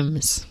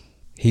James.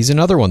 He's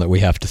another one that we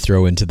have to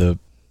throw into the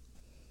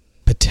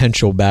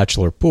potential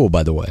Bachelor pool,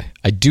 by the way.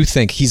 I do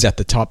think he's at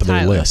the top of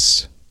the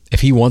list.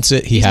 If he wants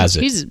it, he has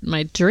it. He's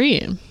my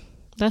dream.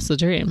 That's the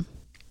dream.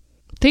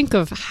 Think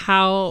of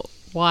how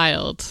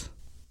wild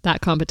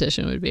that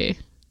competition would be.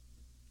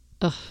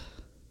 Ugh,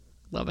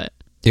 love it.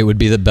 It would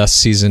be the best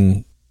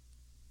season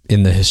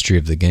in the history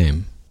of the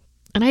game.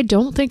 And I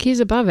don't think he's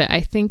above it.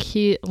 I think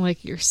he,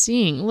 like you're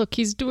seeing, look,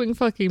 he's doing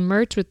fucking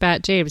merch with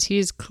Matt James.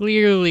 He's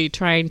clearly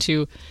trying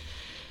to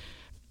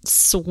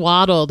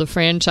swaddle the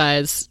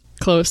franchise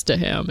close to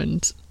him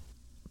and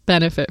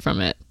benefit from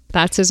it.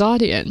 That's his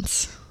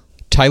audience.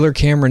 Tyler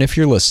Cameron, if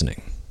you're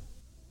listening,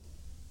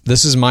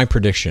 this is my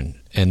prediction,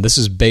 and this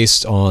is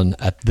based on,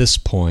 at this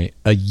point,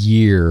 a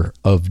year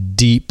of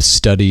deep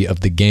study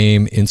of the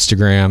game,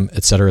 Instagram,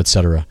 etc.,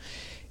 etc.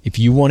 If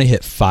you want to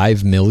hit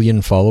 5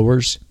 million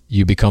followers,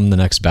 you become the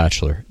next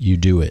Bachelor. You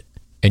do it,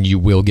 and you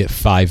will get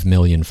 5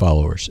 million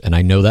followers. And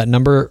I know that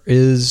number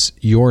is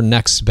your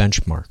next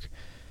benchmark.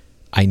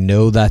 I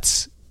know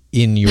that's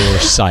in your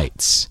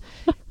sights.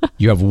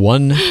 You have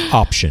one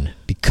option.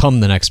 Become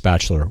the next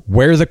Bachelor.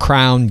 Wear the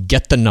crown.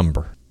 Get the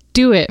number.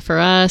 Do it for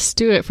us.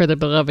 Do it for the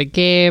beloved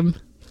game.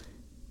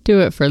 Do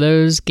it for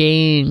those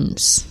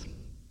gains.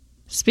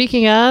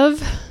 Speaking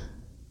of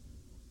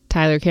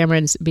Tyler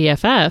Cameron's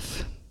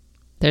BFF,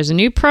 there's a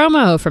new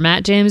promo for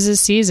Matt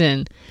James's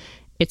season.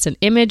 It's an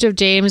image of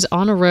James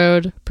on a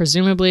road,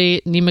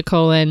 presumably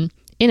Nemacolin,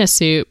 in a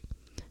suit.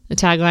 The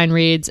tagline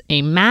reads,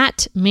 "A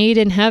Matt made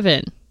in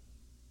heaven."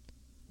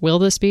 Will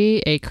this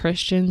be a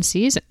Christian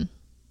season?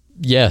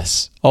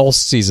 Yes. All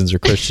seasons are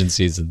Christian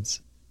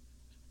seasons.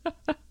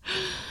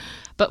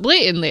 But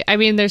blatantly, I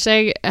mean, they're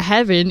saying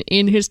heaven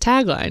in his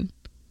tagline.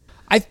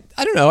 I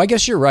don't know. I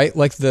guess you're right.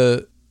 Like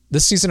this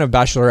season of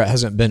Bachelorette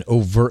hasn't been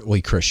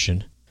overtly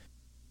Christian.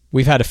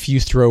 We've had a few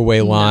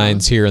throwaway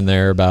lines here and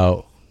there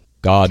about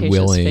God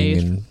willing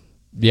faith.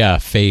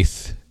 And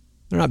faith.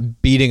 They're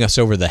not beating us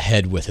over the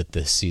head with it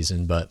this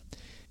season, but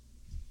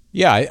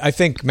yeah, I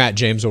think Matt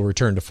James will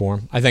return to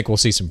form. I think we'll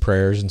see some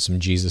prayers and some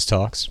Jesus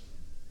talks.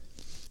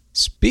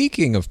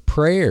 Speaking of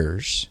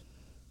prayers,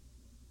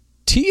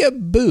 Tia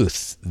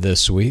Booth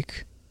this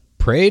week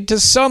prayed to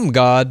some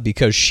God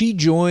because she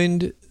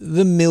joined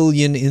the 1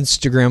 million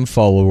Instagram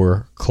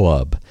follower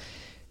club.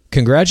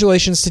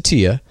 Congratulations to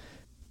Tia.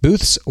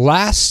 Booth's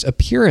last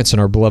appearance in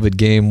our beloved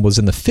game was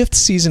in the 5th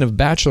season of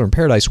Bachelor in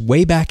Paradise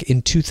way back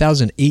in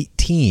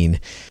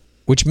 2018,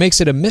 which makes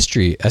it a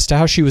mystery as to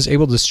how she was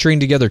able to string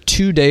together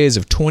 2 days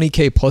of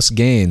 20K plus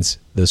gains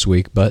this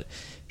week, but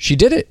she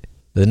did it.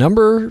 The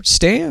number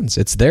stands.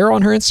 It's there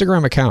on her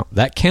Instagram account.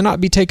 That cannot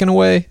be taken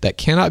away. That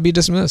cannot be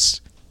dismissed.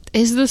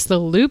 Is this the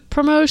Loop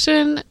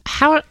promotion?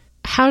 How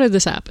did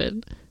this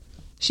happen?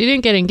 She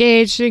didn't get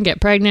engaged. She didn't get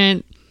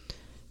pregnant.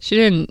 She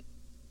didn't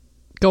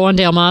go on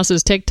Dale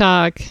Moss's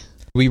TikTok.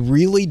 We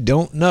really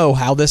don't know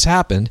how this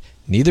happened.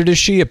 Neither does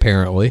she,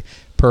 apparently,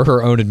 per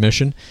her own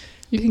admission.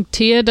 You think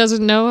Tia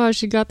doesn't know how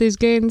she got these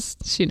gains?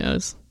 She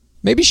knows.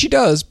 Maybe she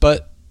does,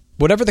 but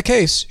whatever the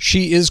case,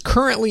 she is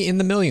currently in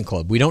the 1 million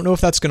club. We don't know if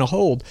that's going to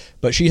hold,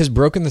 but she has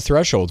broken the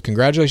threshold.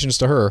 Congratulations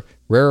to her,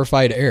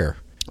 rarefied air.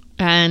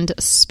 And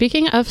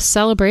speaking of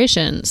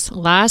celebrations,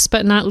 last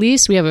but not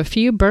least, we have a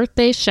few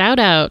birthday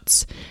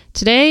shout-outs.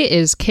 Today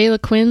is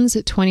Kayla Quinn's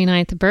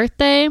 29th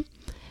birthday.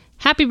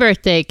 Happy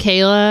birthday,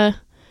 Kayla.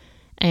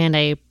 And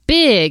a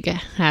big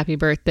happy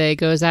birthday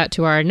goes out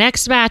to our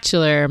next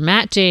Bachelor,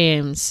 Matt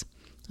James.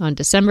 On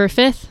December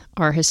 5th,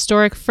 our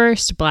historic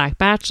first Black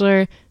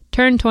Bachelor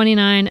turned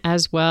 29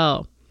 as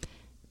well.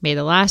 May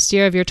the last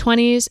year of your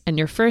 20s and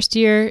your first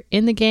year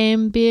in the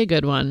game be a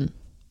good one.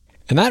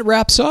 And that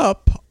wraps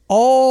up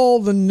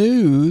all the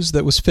news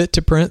that was fit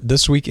to print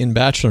this week in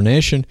Bachelor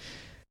Nation,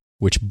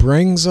 which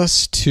brings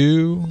us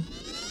to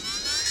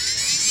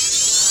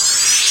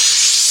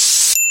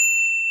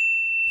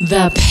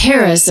the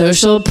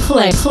parasocial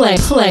play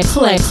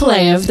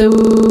of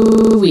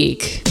the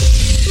week.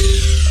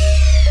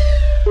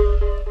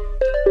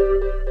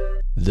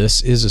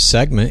 This is a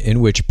segment in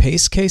which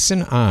Pace Case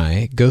and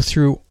I go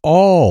through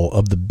all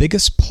of the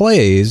biggest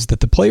plays that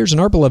the players in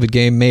our beloved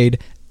game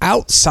made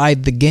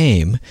outside the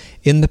game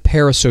in the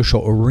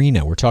parasocial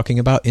arena. We're talking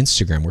about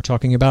Instagram. We're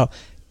talking about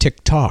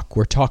TikTok.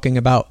 We're talking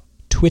about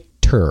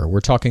Twitter.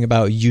 We're talking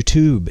about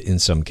YouTube in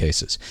some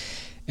cases.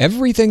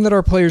 Everything that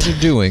our players are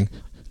doing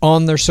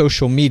on their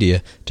social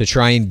media to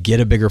try and get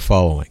a bigger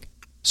following.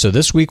 So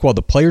this week, while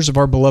the players of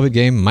our beloved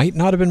game might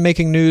not have been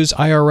making news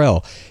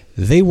IRL,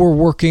 they were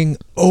working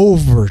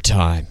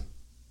overtime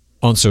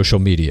on social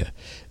media.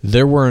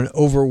 There were an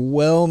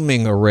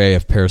overwhelming array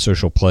of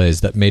parasocial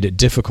plays that made it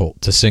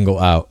difficult to single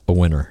out a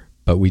winner,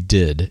 but we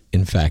did,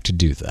 in fact,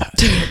 do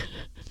that.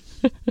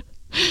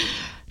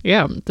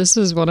 Yeah, this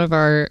is one of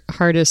our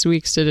hardest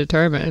weeks to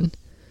determine.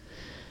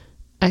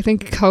 I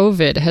think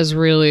COVID has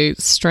really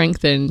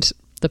strengthened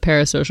the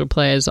parasocial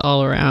plays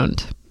all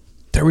around.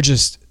 There were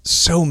just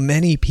so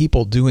many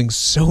people doing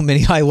so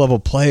many high-level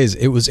plays.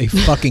 It was a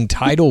fucking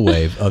tidal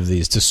wave of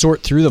these. To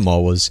sort through them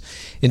all was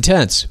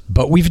intense,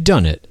 but we've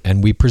done it,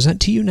 and we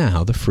present to you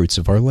now the fruits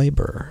of our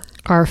labor.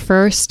 Our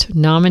first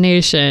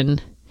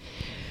nomination,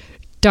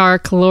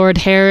 Dark Lord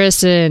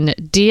Harrison,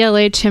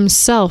 DLH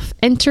himself,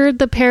 entered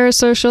the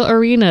parasocial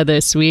arena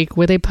this week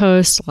with a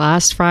post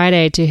last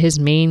Friday to his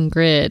main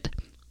grid.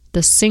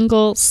 The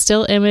single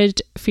still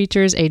image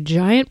features a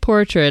giant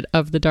portrait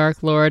of the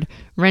Dark Lord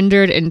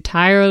rendered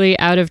entirely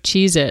out of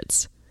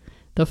Cheez-Its.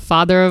 The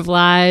Father of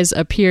Lies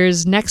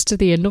appears next to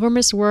the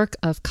enormous work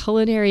of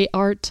culinary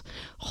art,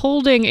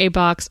 holding a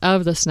box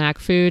of the snack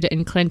food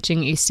and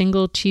clenching a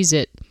single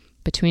Cheez-It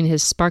between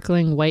his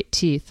sparkling white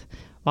teeth,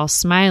 while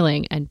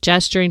smiling and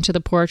gesturing to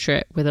the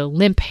portrait with a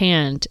limp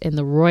hand in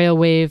the royal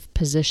wave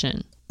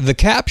position. The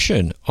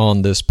caption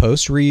on this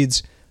post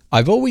reads,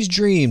 "I've always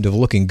dreamed of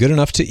looking good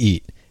enough to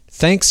eat.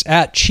 Thanks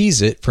at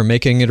Cheez-It for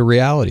making it a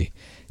reality.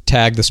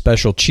 Tag the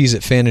special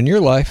Cheez-It fan in your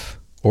life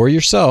or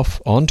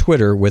yourself on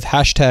Twitter with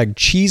hashtag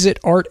Cheez-It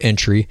art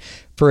entry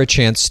for a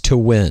chance to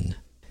win."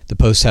 The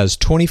post has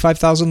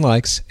 25,000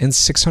 likes and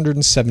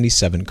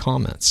 677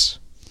 comments.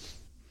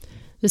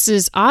 This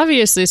is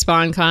obviously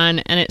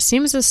SpawnCon, and it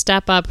seems a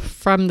step up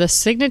from the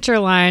signature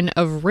line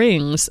of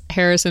rings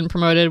Harrison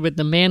promoted with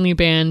the Manly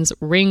Band's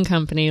Ring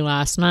Company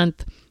last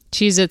month.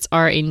 Cheez-Its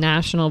are a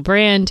national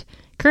brand,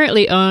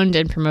 currently owned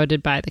and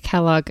promoted by the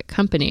Kellogg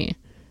Company.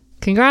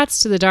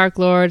 Congrats to the Dark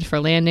Lord for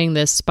landing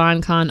this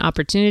SpawnCon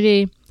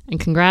opportunity, and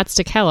congrats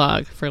to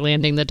Kellogg for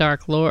landing the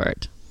Dark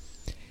Lord.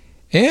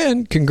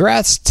 And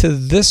congrats to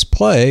this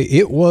play.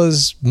 It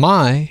was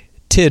my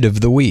TID of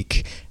the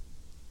week.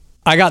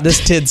 I got this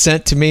TID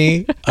sent to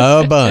me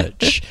a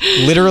bunch.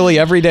 Literally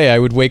every day I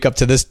would wake up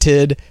to this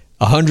TID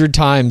 100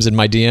 times in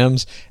my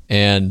DMs,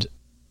 and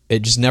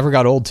it just never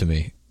got old to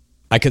me.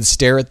 I could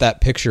stare at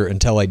that picture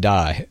until I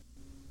die.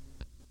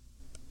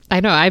 I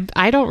know,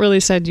 I don't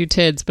really send you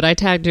TIDs, but I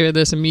tagged you in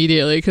this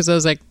immediately because I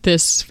was like,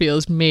 this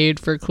feels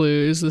made for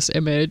Clues, this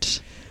image.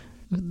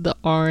 The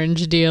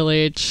orange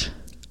DLH.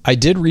 I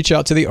did reach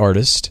out to the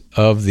artist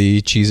of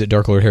the Cheez-It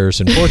Dark Lord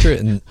Harrison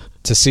portrait and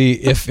to see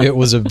if it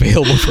was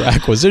available for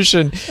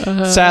acquisition.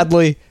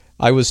 Sadly,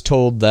 I was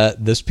told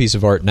that this piece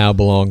of art now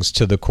belongs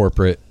to the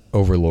corporate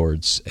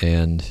overlords,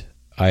 and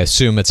I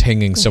assume it's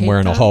hanging somewhere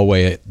in a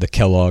hallway at the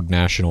Kellogg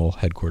National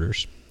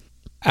headquarters.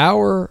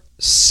 Our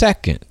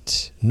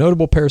second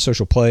notable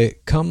parasocial play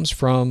comes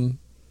from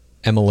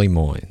Emily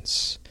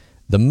Moynes,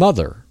 the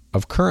mother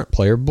of current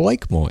player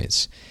Blake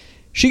Moynes.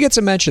 She gets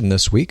a mention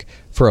this week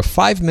for a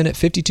 5-minute,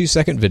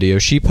 52-second video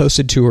she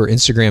posted to her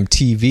Instagram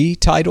TV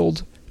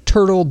titled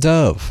Turtle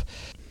Dove.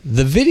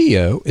 The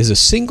video is a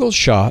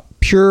single-shot,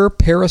 pure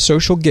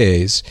parasocial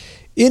gaze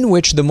in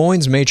which the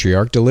Moynes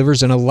matriarch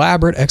delivers an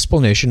elaborate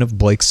explanation of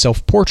Blake's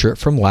self-portrait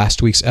from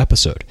last week's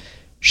episode.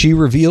 She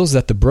reveals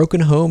that the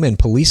broken home and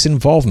police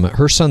involvement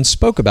her son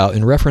spoke about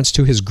in reference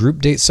to his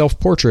group date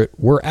self-portrait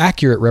were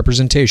accurate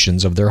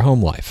representations of their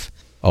home life.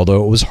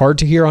 Although it was hard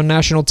to hear on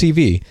national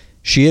TV,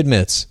 she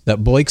admits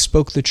that Blake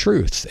spoke the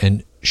truth,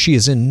 and she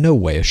is in no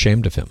way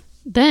ashamed of him.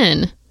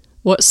 Then,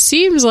 what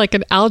seems like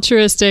an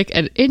altruistic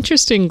and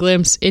interesting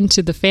glimpse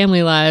into the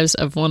family lives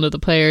of one of the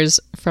players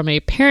from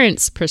a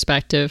parent's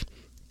perspective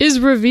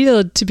is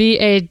revealed to be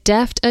a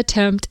deft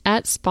attempt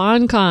at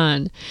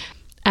SpawnCon.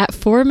 At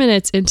 4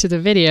 minutes into the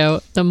video,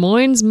 the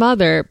Moynes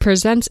mother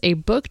presents a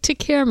book to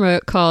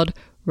camera called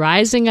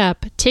Rising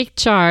Up, Take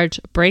Charge,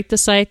 Break the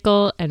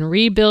Cycle, and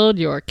Rebuild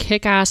Your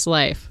Kick-Ass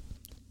Life.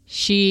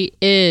 She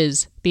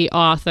is the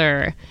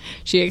author.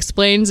 She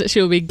explains that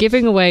she will be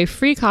giving away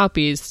free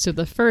copies to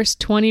the first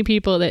 20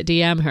 people that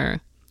DM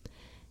her.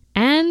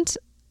 And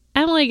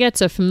Emily gets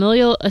a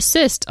familial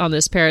assist on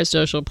this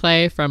parasocial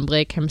play from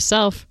Blake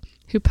himself,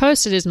 who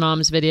posted his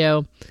mom's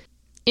video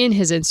in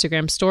his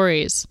Instagram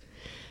stories.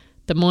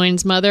 The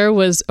Moynes mother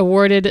was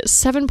awarded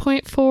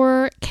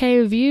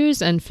 7.4K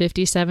views and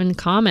 57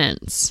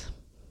 comments.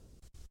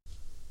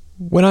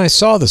 When I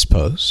saw this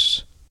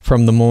post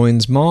from the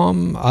Moynes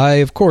mom, I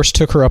of course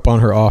took her up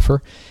on her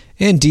offer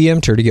and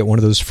DM'd her to get one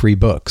of those free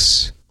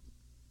books.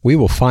 We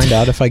will find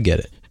out if I get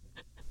it.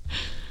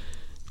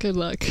 Good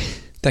luck.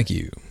 Thank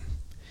you.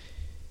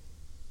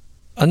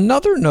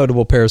 Another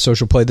notable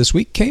parasocial play this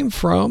week came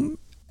from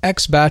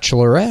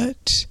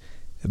ex-bachelorette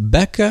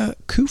Becca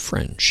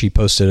Kufrin. She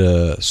posted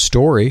a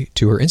story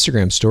to her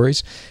Instagram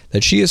stories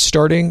that she is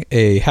starting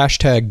a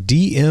hashtag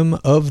DM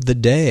of the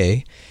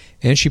day,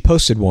 and she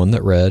posted one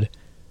that read,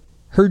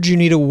 "Heard you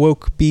need a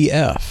woke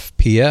BF.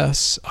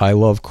 P.S. I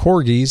love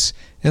corgis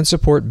and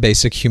support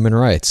basic human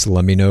rights.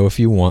 Let me know if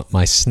you want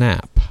my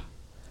snap."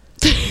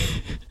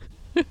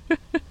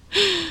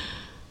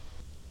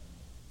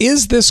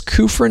 Is this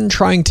Kufrin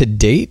trying to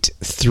date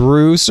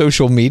through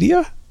social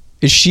media?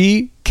 Is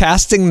she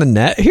casting the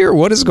net here?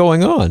 What is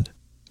going on?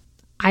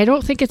 I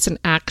don't think it's an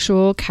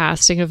actual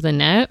casting of the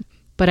net,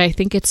 but I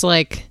think it's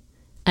like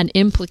an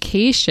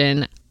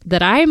implication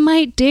that I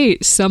might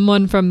date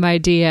someone from my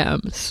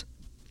DMs.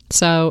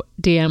 So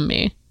DM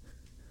me.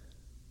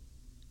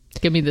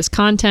 Give me this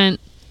content.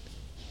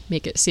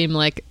 Make it seem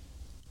like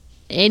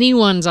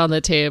anyone's on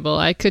the table.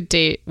 I could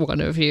date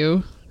one of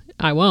you.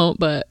 I won't,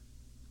 but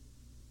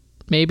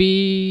maybe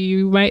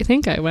you might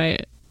think I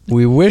might.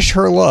 We wish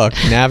her luck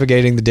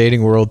navigating the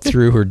dating world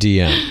through her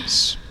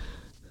DMs.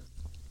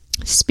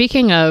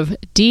 Speaking of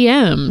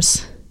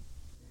DMs,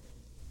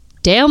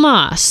 Dale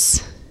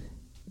Moss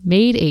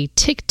made a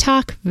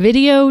TikTok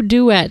video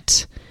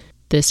duet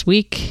this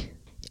week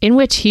in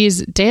which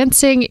he's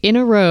dancing in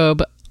a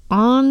robe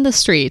on the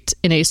street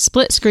in a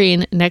split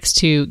screen next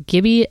to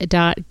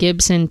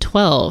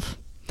Gibby.Gibson12,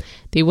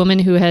 the woman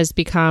who has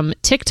become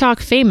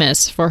TikTok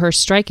famous for her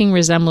striking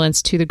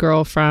resemblance to the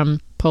girl from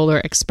Polar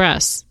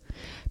Express.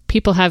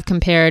 People have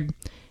compared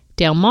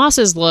Dale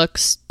Moss's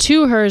looks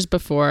to hers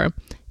before,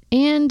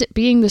 and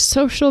being the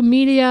social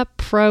media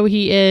pro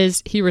he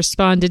is, he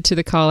responded to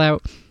the call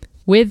out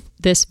with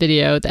this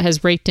video that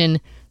has raked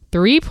in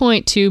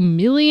 3.2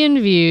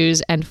 million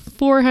views and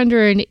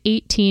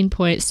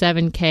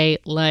 418.7k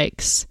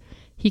likes.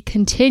 He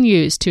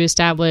continues to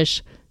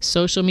establish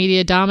social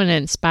media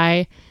dominance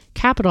by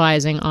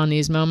capitalizing on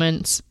these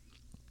moments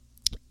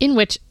in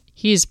which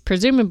he's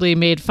presumably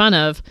made fun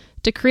of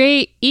to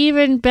create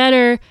even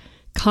better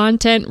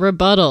content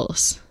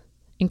rebuttals.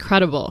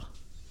 Incredible.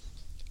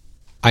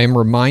 I am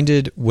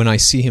reminded when I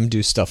see him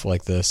do stuff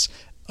like this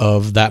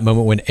of that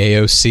moment when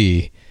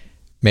AOC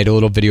made a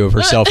little video of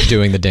herself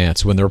doing the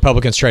dance when the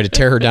Republicans tried to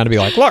tear her down to be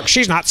like, look,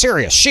 she's not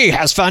serious. She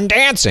has fun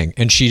dancing.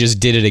 And she just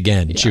did it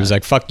again. Yeah. She was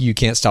like, fuck you,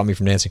 can't stop me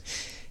from dancing.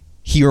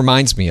 He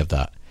reminds me of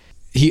that.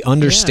 He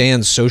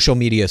understands social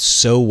media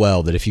so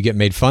well that if you get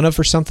made fun of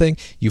for something,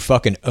 you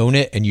fucking own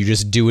it and you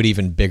just do it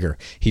even bigger.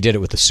 He did it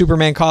with the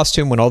Superman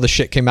costume when all the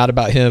shit came out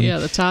about him. Yeah,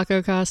 the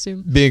taco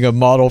costume. Being a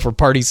model for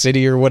Party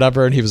City or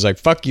whatever. And he was like,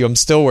 fuck you, I'm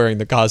still wearing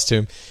the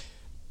costume.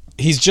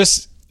 He's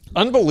just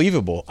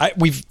unbelievable.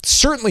 We've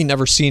certainly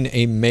never seen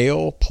a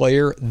male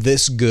player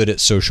this good at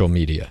social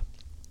media.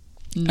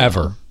 No.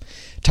 Ever.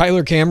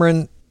 Tyler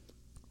Cameron,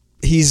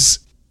 he's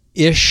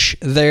ish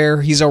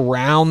there. He's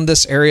around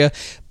this area,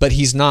 but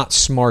he's not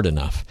smart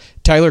enough.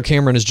 Tyler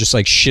Cameron is just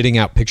like shitting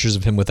out pictures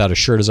of him without a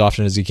shirt as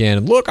often as he can.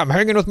 And look, I'm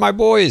hanging with my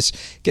boys,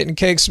 getting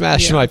cake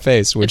smashed in my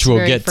face, which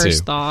we'll get to.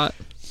 First thought.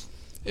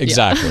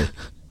 Exactly.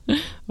 Yeah.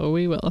 Well,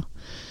 we will.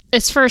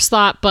 It's first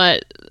thought,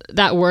 but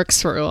that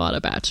works for a lot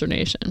of Bachelor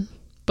Nation.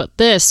 But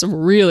this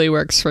really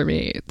works for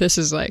me. This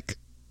is like,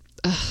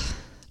 it's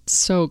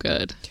so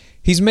good.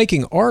 He's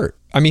making art.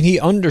 I mean, he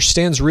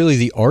understands really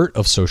the art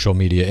of social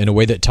media in a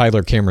way that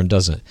Tyler Cameron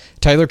doesn't.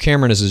 Tyler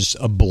Cameron is just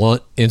a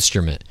blunt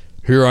instrument.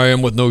 Here I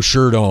am with no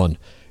shirt on.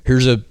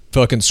 Here's a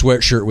fucking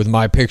sweatshirt with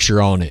my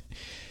picture on it.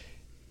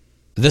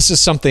 This is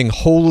something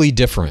wholly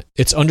different.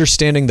 It's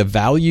understanding the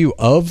value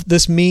of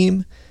this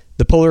meme,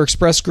 the Polar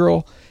Express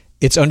girl.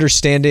 It's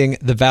understanding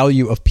the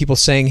value of people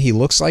saying he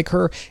looks like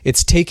her.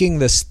 It's taking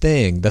this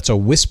thing that's a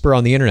whisper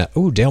on the internet.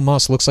 Oh, Dale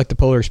Moss looks like the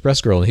Polar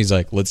Express girl. And he's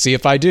like, let's see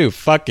if I do.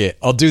 Fuck it.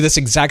 I'll do this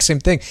exact same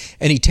thing.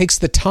 And he takes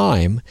the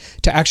time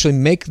to actually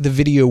make the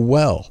video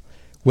well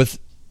with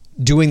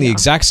doing the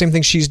exact same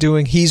thing she's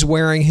doing. He's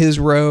wearing his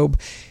robe.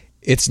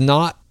 It's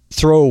not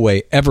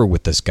throwaway ever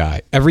with this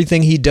guy.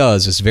 Everything he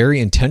does is very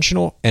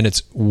intentional and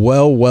it's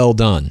well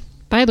done.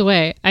 By the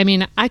way, I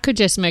mean, I could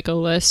just make a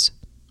list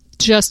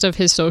just of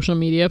his social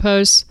media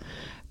posts,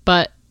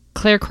 but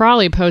Claire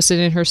Crawley posted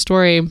in her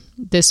story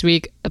this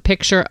week a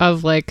picture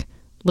of like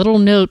little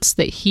notes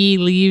that he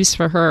leaves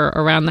for her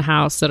around the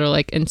house that are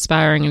like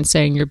inspiring and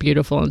saying you're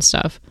beautiful and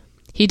stuff.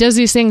 He does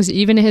these things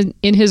even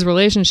in his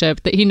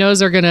relationship that he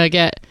knows are gonna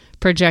get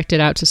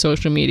projected out to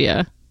social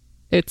media.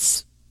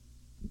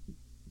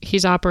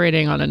 He's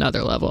operating on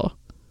another level.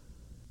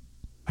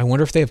 I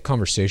wonder if they have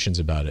conversations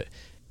about it.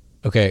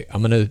 Okay,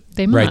 I'm going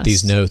to write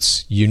these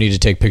notes. You need to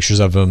take pictures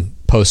of them,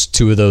 post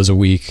 2 of those a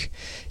week.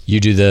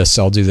 You do this,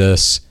 I'll do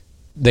this.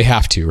 They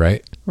have to,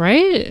 right?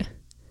 Right?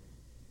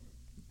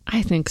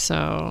 I think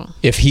so.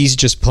 If he's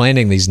just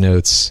planning these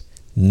notes,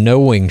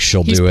 knowing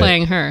she'll do it. He's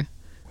playing her.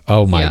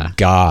 Oh my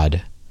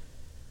God.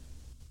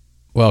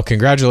 Well,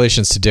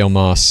 congratulations to Dale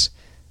Moss.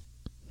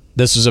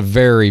 This was a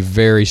very,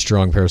 very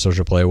strong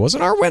parasocial play. It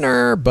wasn't our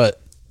winner, but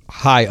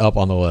high up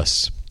on the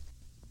list.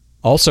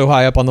 Also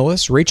high up on the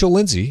list, Rachel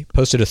Lindsay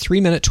posted a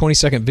 3-minute,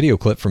 20-second video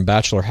clip from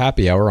Bachelor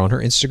Happy Hour on her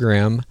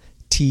Instagram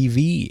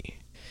TV.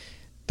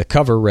 The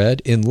cover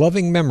read, "In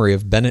loving memory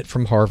of Bennett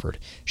from Harvard."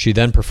 She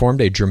then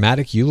performed a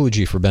dramatic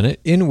eulogy for Bennett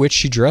in which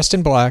she dressed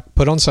in black,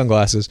 put on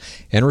sunglasses,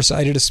 and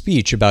recited a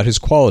speech about his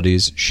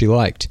qualities she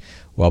liked,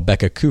 while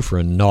Becca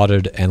Kufrin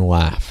nodded and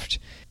laughed.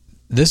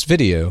 This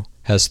video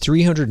has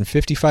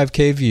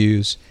 355K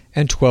views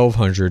and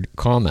 1,200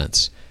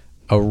 comments.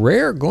 A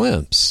rare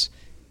glimpse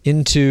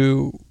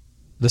into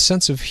the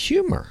sense of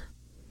humor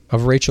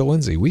of Rachel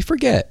Lindsay. We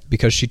forget,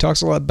 because she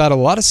talks about a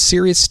lot of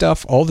serious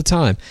stuff all the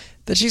time,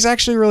 that she's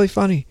actually really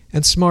funny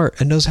and smart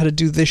and knows how to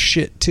do this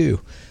shit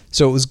too.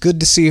 So it was good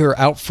to see her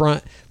out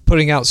front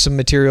putting out some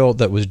material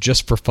that was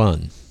just for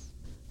fun.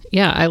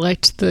 Yeah, I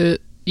liked the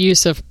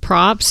use of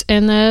props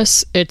in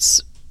this.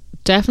 It's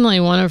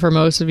definitely one of her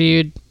most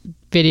viewed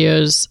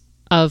videos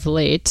of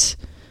late.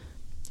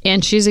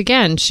 And she's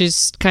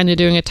kind of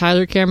doing a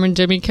Tyler Cameron,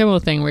 Jimmy Kimmel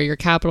thing where you're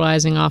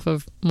capitalizing off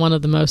of one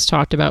of the most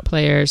talked about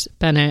players,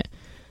 Bennett.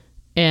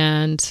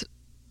 And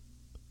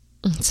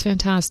it's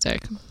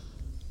fantastic.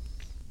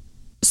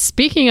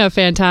 Speaking of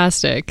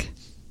fantastic,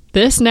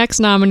 this next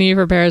nominee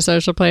for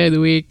Parasocial Play of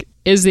the Week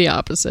is the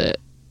opposite.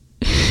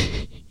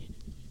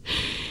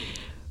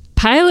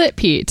 Pilot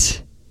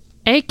Pete,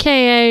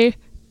 a.k.a.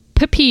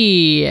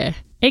 Pee,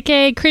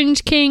 a.k.a.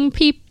 Cringe King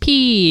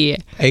Pee,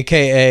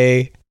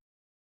 a.k.a.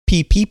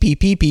 P.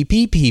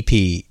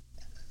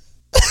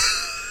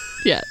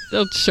 Yeah,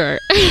 sure.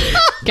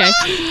 Okay.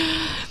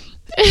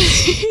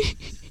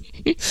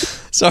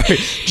 Sorry,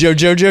 Joe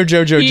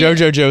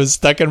is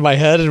stuck in my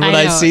head, and when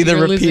I see the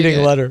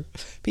repeating letter,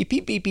 P,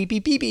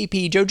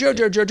 Joe.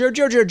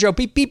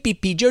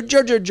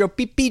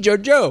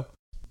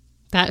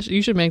 That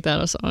you should make that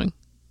a song,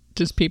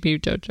 just P,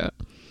 Jojo.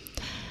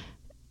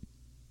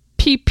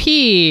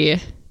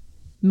 PP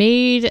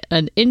made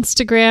an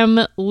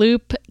Instagram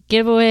loop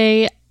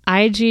giveaway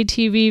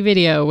IGTV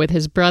video with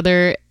his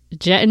brother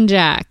Jet and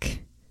Jack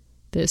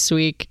this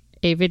week,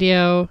 a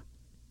video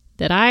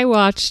that I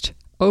watched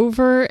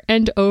over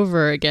and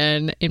over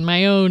again in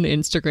my own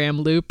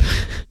Instagram loop.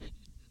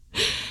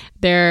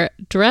 They're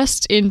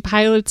dressed in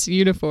pilots'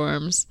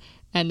 uniforms,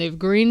 and they've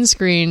green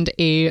screened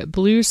a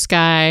blue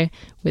sky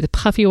with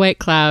puffy white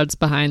clouds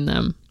behind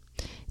them.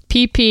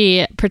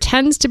 PP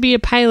pretends to be a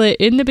pilot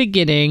in the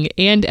beginning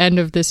and end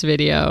of this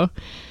video,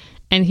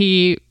 and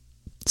he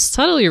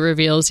subtly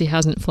reveals he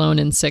hasn't flown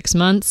in 6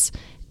 months,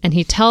 and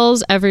he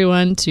tells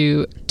everyone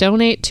to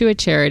donate to a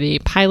charity,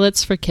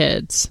 Pilots for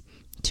Kids,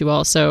 to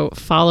also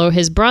follow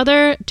his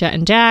brother, Jet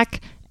and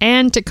Jack,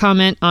 and to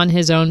comment on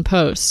his own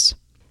post.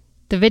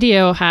 The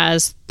video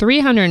has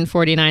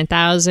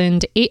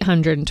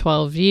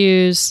 349,812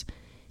 views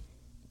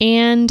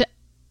and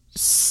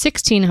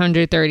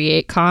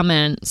 1,638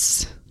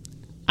 comments.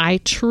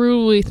 I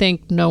truly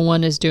think no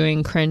one is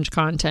doing cringe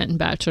content in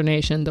Bachelor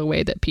Nation the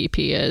way that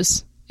PP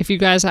is. If you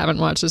guys haven't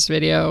watched this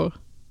video,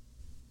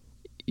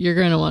 you're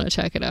going to want to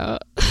check it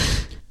out.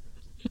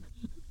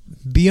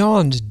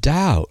 Beyond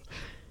doubt.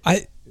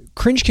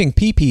 Cringe King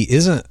PP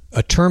isn't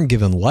a term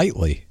given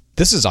lightly.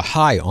 This is a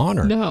high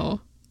honor.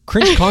 No.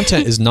 Cringe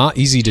content is not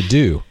easy to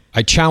do.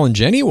 I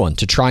challenge anyone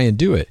to try and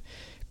do it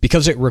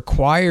because it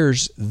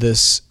requires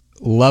this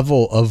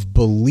level of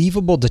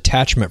believable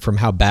detachment from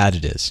how bad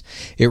it is.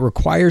 It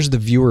requires the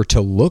viewer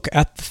to look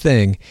at the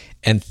thing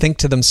and think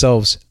to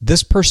themselves,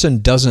 this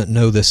person doesn't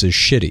know this is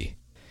shitty.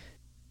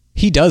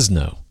 He does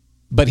know,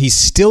 but he's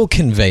still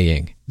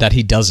conveying that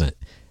he doesn't.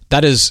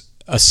 That is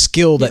a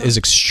skill that is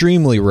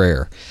extremely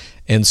rare.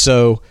 And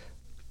so,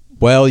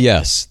 well,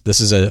 yes, this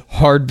is a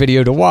hard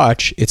video to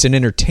watch. It's an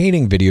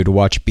entertaining video to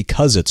watch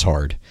because it's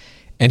hard.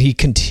 And he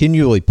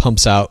continually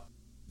pumps out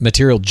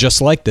material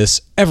just like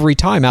this every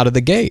time out of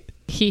the gate.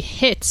 He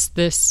hits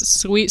this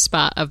sweet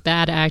spot of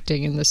bad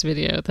acting in this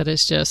video that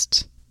is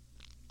just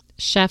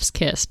chef's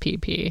kiss,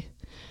 PP.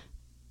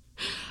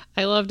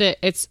 I loved it.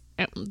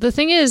 The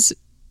thing is,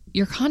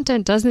 your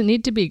content doesn't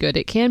need to be good.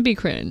 It can be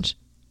cringe.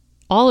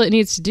 All it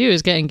needs to do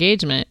is get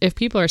engagement. If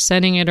people are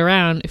sending it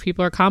around, if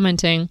people are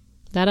commenting,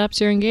 that ups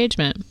your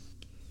engagement.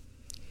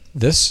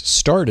 This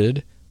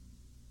started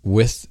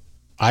with,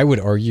 I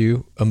would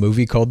argue, a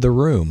movie called The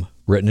Room,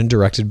 written and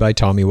directed by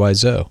Tommy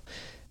Wiseau.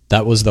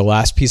 That was the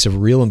last piece of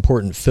real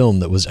important film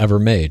that was ever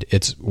made.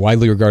 It's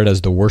widely regarded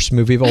as the worst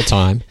movie of all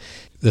time.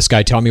 This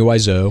guy, Tommy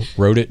Wiseau,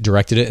 wrote it,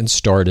 directed it, and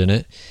starred in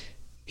it.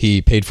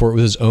 He paid for it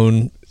with his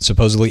own,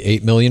 supposedly,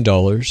 $8 million.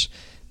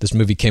 This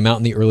movie came out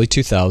in the early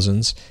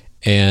 2000s,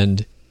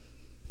 and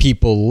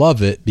people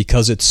love it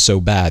because it's so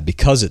bad,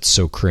 because it's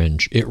so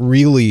cringe. It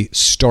really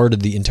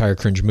started the entire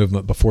cringe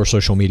movement before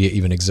social media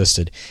even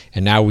existed.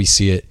 And now we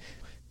see it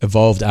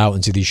evolved out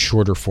into these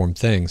shorter form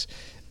things,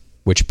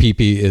 which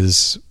PP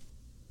is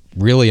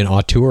really an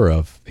auteur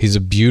of. He's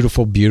a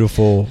beautiful,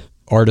 beautiful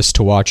artist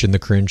to watch in the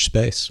cringe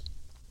space.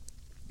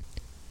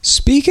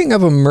 Speaking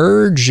of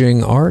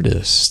emerging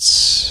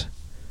artists,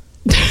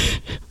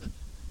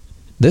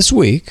 this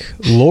week,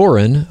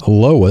 Lauren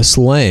Lois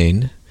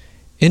Lane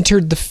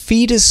entered the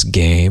fetus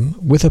game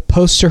with a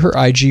post to her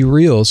IG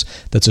Reels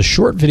that's a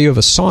short video of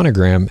a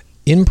sonogram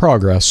in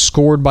progress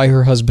scored by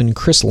her husband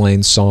Chris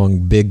Lane's song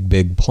Big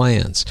Big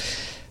Plans.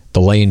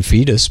 The Lane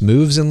fetus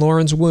moves in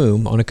Lauren's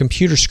womb on a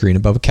computer screen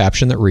above a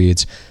caption that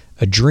reads,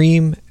 "A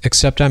dream,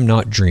 except I'm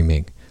not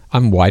dreaming.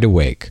 I'm wide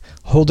awake,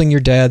 holding your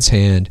dad's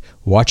hand,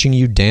 watching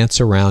you dance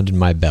around in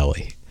my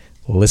belly,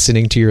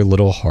 listening to your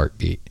little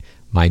heartbeat.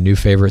 My new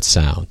favorite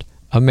sound.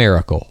 A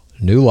miracle.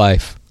 New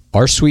life.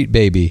 Our sweet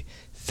baby.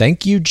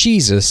 Thank you,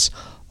 Jesus.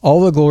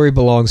 All the glory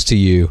belongs to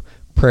you.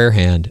 Prayer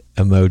hand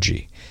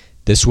emoji.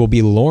 This will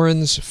be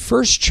Lauren's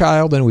first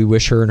child, and we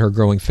wish her and her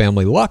growing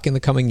family luck in the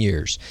coming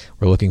years.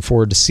 We're looking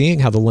forward to seeing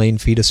how the Lane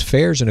fetus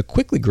fares in a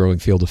quickly growing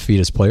field of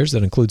fetus players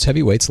that includes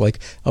heavyweights like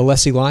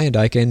Alessi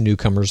Lyondike and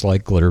newcomers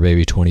like Glitter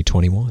Baby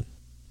 2021.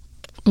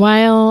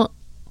 While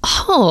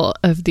all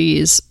of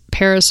these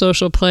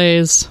parasocial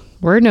plays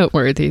were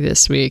noteworthy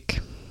this week,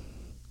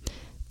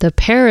 the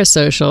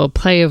parasocial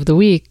play of the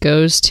week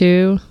goes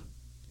to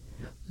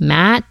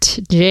Matt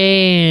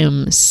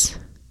James.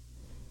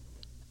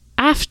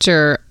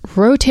 After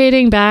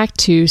rotating back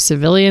to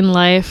civilian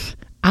life,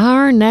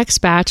 our next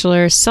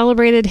bachelor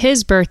celebrated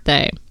his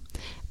birthday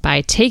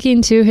by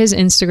taking to his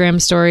Instagram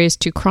stories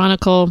to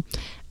chronicle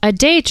a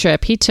day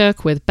trip he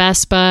took with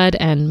best bud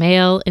and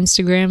male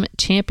Instagram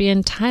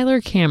champion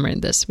Tyler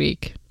Cameron this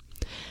week.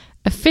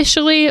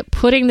 Officially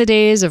putting the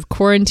days of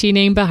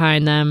quarantining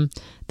behind them,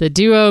 the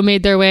duo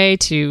made their way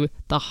to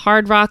the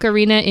Hard Rock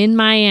Arena in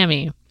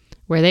Miami,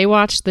 where they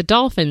watched the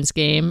Dolphins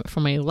game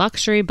from a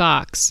luxury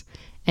box.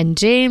 And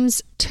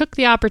James took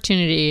the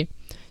opportunity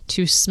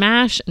to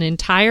smash an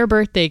entire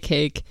birthday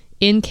cake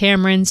in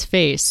Cameron's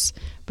face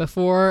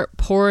before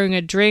pouring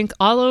a drink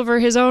all over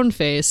his own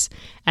face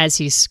as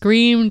he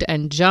screamed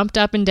and jumped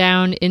up and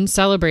down in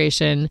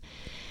celebration.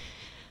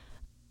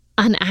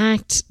 An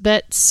act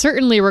that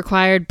certainly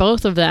required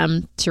both of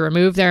them to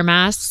remove their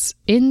masks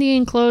in the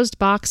enclosed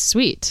box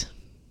suite.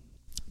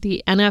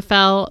 The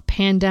NFL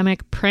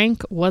pandemic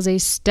prank was a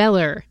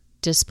stellar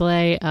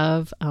display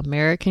of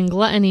American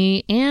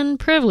gluttony and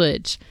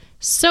privilege,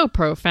 so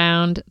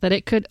profound that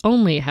it could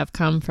only have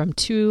come from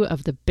two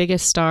of the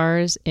biggest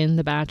stars in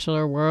the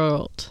Bachelor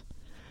world.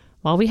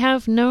 While we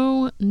have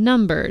no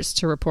numbers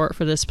to report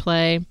for this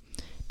play,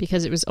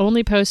 because it was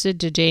only posted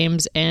to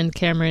James and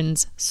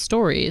Cameron's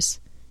stories,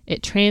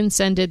 it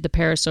transcended the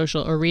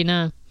parasocial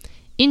arena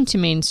into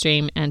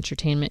mainstream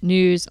entertainment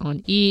news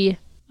on E!,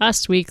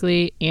 Us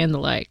Weekly, and the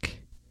like.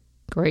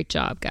 Great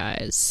job,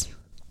 guys.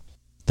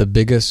 The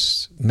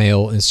biggest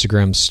male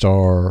Instagram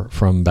star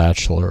from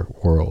Bachelor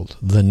world.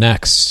 The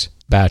next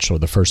Bachelor,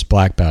 the first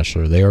Black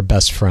Bachelor, they are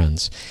best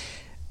friends.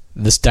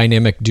 This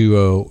dynamic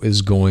duo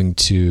is going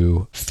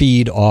to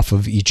feed off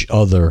of each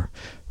other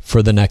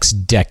for the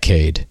next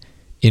decade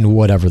in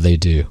whatever they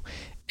do.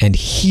 And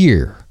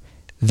here,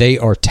 they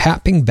are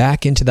tapping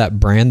back into that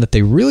brand that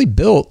they really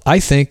built, I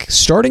think,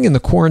 starting in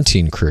the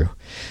Quarantine Crew,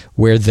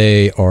 where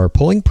they are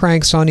pulling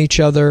pranks on each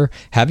other,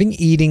 having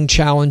eating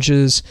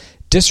challenges,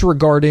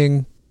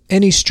 disregarding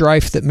any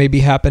strife that may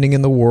be happening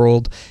in the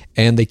world,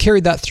 and they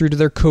carried that through to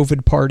their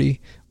COVID party,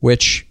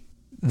 which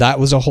that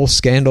was a whole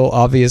scandal,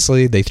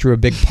 obviously. They threw a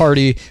big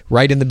party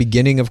right in the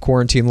beginning of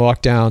quarantine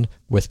lockdown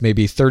with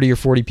maybe 30 or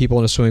 40 people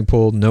in a swimming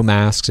pool, no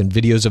masks, and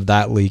videos of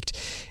that leaked.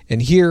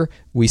 And here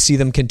we see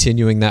them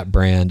continuing that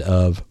brand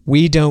of,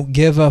 we don't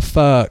give a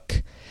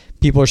fuck.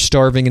 People are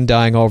starving and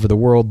dying all over the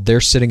world.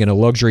 They're sitting in a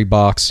luxury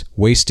box,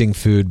 wasting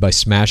food by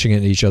smashing it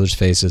in each other's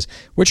faces,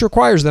 which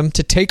requires them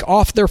to take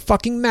off their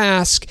fucking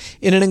mask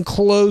in an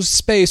enclosed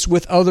space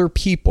with other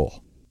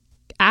people.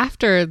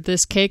 After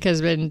this cake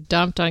has been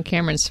dumped on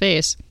Cameron's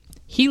face,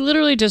 he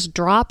literally just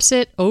drops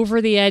it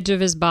over the edge of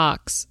his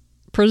box.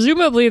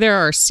 Presumably there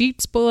are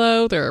seats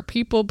below, there are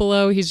people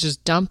below. He's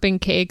just dumping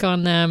cake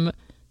on them.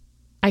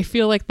 I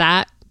feel like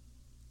that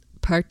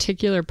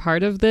particular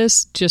part of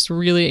this just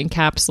really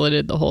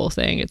encapsulated the whole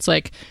thing. It's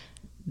like,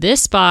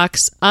 this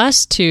box,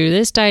 us two,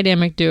 this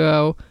dynamic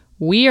duo,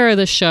 we are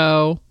the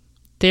show.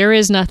 There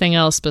is nothing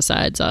else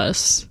besides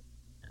us.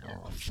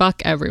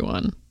 Fuck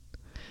everyone.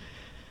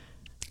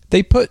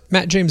 They put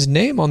Matt James'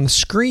 name on the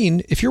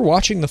screen. If you're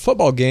watching the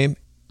football game,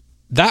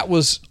 that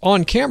was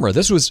on camera.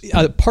 This was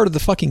a part of the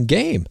fucking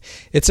game.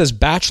 It says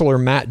Bachelor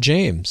Matt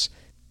James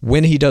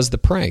when he does the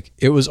prank.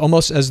 It was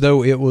almost as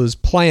though it was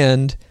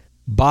planned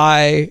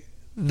by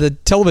the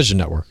television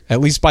network, at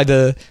least by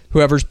the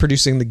whoever's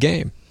producing the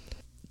game.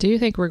 Do you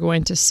think we're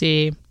going to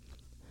see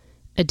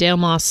a Dale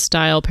Moss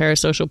style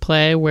parasocial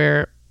play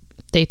where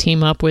they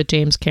team up with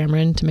James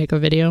Cameron to make a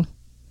video?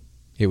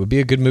 It would be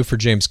a good move for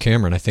James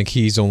Cameron. I think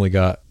he's only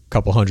got a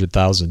couple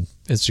 100,000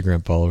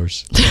 Instagram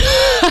followers.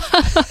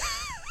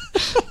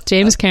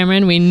 James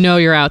Cameron, we know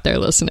you're out there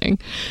listening.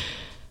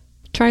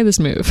 Try this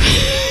move.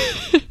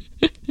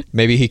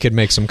 Maybe he could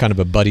make some kind of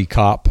a buddy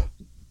cop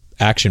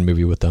action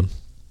movie with them.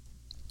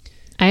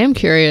 I am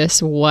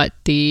curious what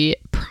the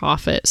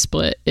profit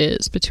split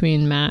is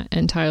between Matt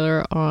and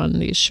Tyler on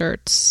these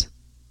shirts,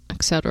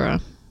 etc.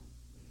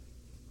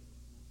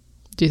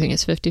 Do you think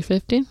it's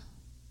 50-50?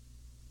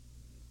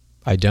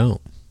 I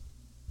don't.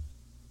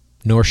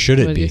 Nor should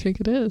it be. What do you think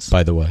it is?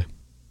 By the way.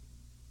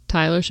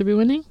 Tyler should be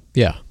winning?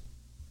 Yeah.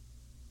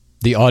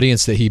 The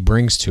audience that he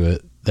brings to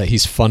it, that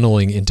he's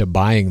funneling into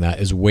buying that,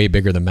 is way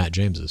bigger than Matt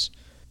James's.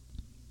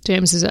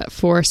 James is at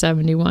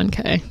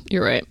 471K.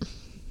 You're right.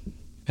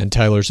 And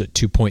Tyler's at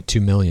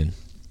 2.2 million.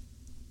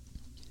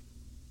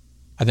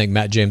 I think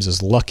Matt James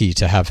is lucky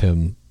to have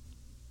him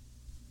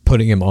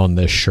putting him on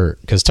this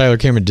shirt, because Tyler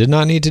Cameron did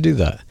not need to do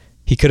that.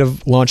 He could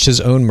have launched his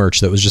own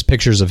merch that was just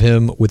pictures of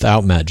him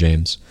without Matt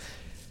James.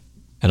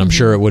 And I'm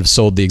sure it would have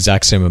sold the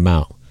exact same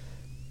amount.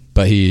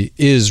 But he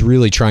is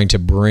really trying to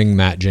bring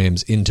Matt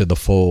James into the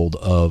fold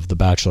of the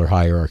Bachelor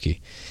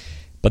hierarchy.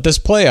 But this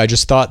play, I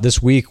just thought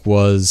this week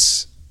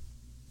was,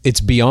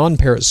 it's beyond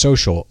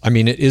parasocial. I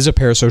mean, it is a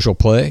parasocial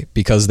play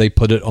because they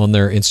put it on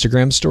their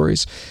Instagram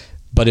stories,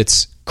 but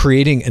it's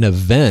creating an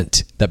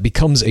event that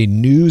becomes a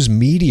news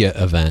media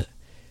event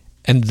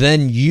and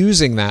then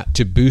using that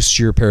to boost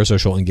your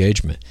parasocial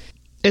engagement.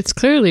 It's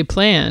clearly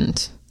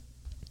planned.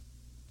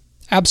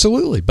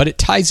 Absolutely. But it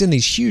ties in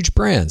these huge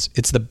brands.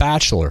 It's The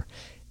Bachelor,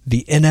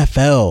 the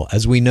NFL.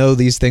 As we know,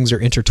 these things are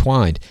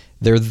intertwined.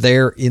 They're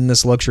there in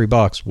this luxury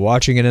box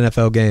watching an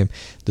NFL game.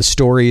 The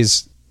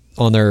stories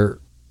on their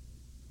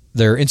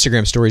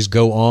Instagram stories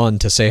go on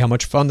to say how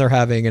much fun they're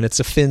having, and it's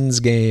a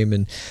Finns game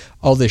and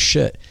all this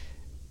shit.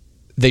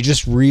 They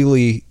just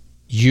really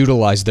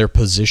utilize their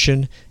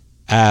position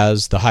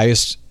as the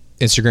highest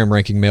Instagram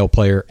ranking male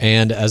player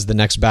and as the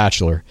next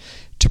Bachelor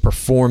to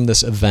perform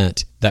this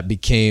event that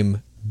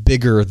became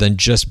bigger than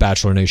just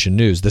Bachelor Nation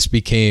news. This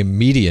became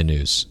media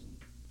news.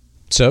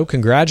 So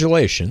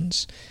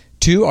congratulations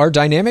to our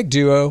dynamic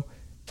duo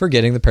for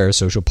getting the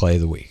parasocial play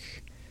of the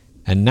week.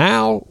 And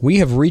now we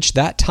have reached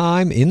that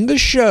time in the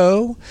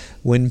show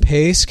when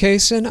Pace,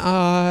 Case, and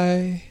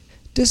I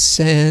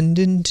descend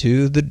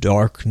into the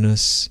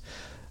darkness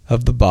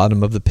of the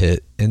bottom of the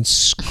pit and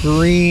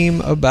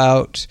scream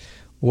about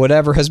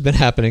whatever has been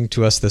happening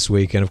to us this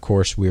week. And of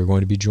course, we are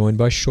going to be joined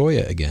by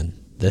Shoya again.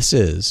 This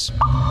is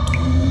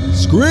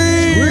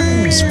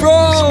Screams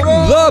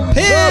from the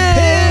Pit!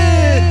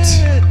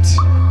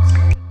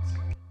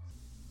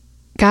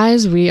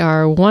 Guys, we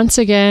are once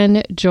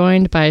again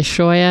joined by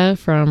Shoya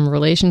from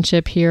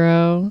Relationship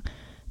Hero.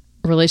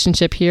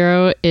 Relationship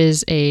Hero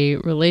is a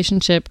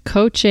relationship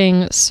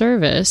coaching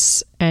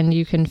service, and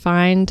you can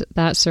find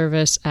that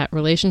service at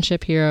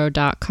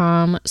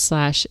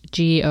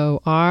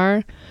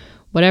relationshiphero.com/GOR.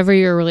 Whatever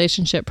your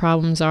relationship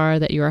problems are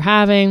that you are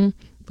having,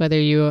 whether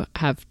you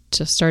have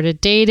just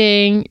started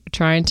dating,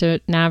 trying to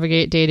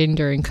navigate dating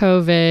during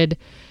COVID,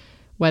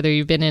 whether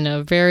you've been in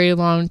a very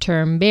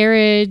long-term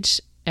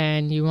marriage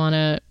and you want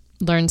to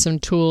learn some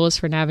tools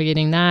for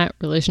navigating that,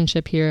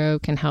 Relationship Hero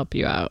can help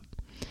you out.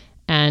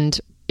 And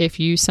if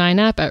you sign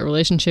up at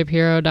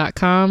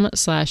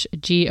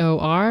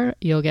relationshiphero.com/GOR,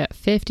 you'll get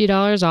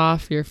 $50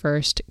 off your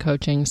first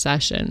coaching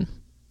session.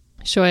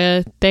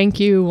 Shoya, thank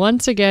you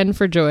once again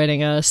for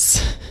joining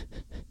us.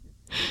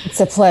 It's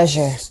a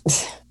pleasure.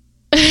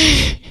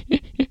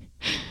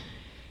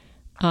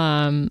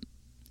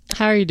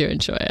 How are you doing,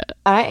 Shoya?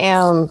 I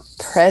am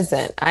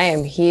present. I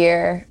am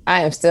here.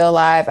 I am still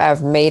alive.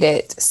 I've made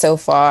it so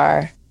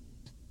far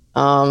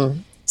to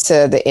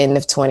the end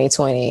of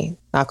 2020.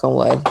 Knock on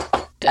wood.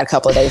 Got a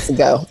couple of days to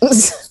go.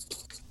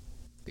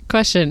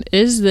 Question,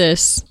 is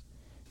this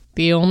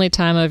the only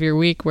time of your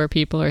week where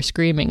people are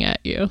screaming at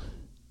you?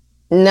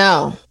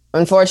 No,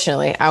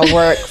 unfortunately. I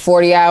work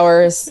 40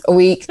 hours a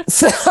week.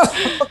 So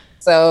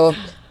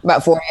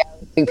about 40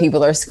 hours a week,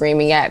 people are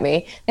screaming at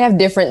me. They have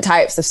different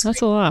types of screaming.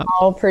 That's a lot.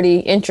 All pretty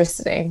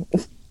interesting.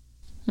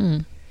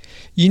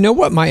 You know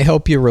what might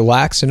help you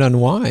relax and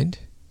unwind?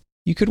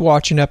 You could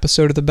watch an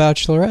episode of The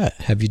Bachelorette.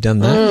 Have you done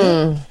that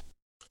yet?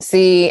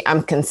 See,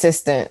 I'm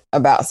consistent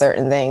about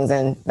certain things,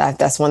 and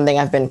that's one thing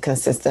I've been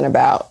consistent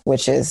about,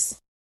 which is,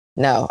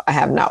 no, I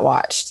have not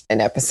watched an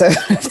episode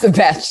of The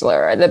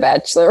Bachelor or The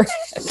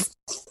Bachelorette.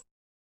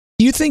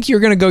 Do you think you're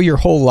going to go your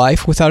whole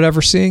life without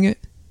ever seeing it?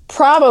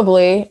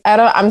 Probably.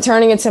 I'm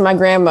turning into my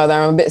grandmother.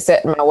 I'm a bit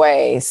set in my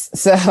ways.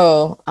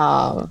 So,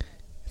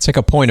 it's like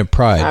a point of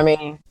pride. I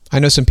mean, I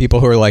know some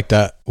people who are like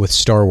that with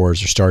Star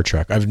Wars or Star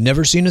Trek. I've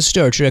never seen a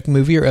Star Trek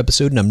movie or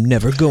episode, and I'm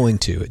never going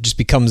to. It just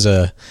becomes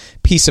a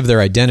piece of their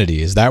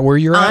identity. Is that where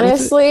you're at?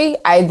 Honestly,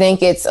 I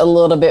think it's a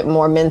little bit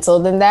more mental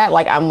than that.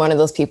 Like, I'm one of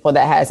those people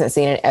that hasn't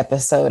seen an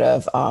episode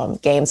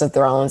of Games of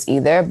Thrones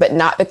either, but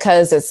not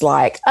because it's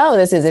like, oh,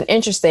 this isn't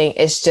interesting.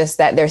 It's just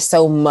that there's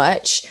so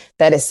much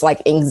that it's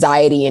like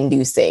anxiety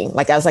inducing.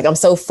 Like, I was like, I'm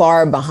so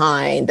far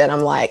behind that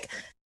I'm like,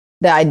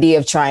 the idea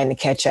of trying to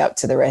catch up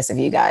to the rest of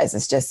you guys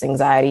is just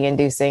anxiety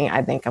inducing.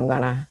 I think I'm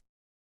going to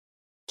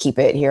keep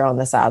it here on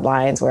the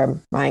sidelines where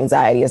my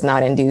anxiety is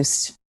not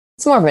induced.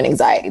 It's more of an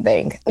anxiety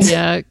thing.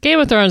 Yeah,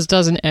 Game of Thrones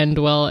doesn't end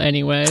well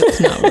anyway.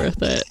 It's not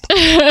worth it.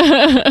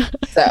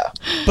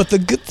 But the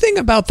good thing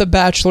about The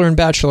Bachelor and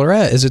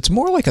Bachelorette is it's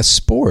more like a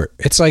sport.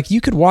 It's like you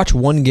could watch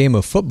one game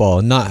of football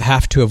and not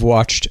have to have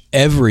watched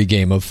every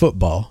game of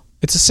football.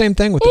 It's the same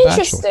thing with The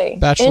Bachelor.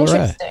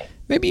 Bachelorette.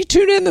 Maybe you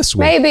tune in this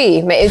week.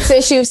 Maybe.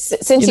 Since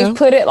you've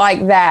put it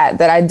like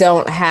that I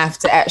don't have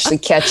to actually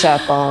catch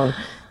up on,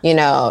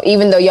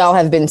 even though y'all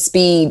have been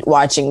speed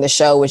watching the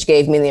show, which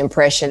gave me the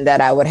impression that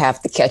I would have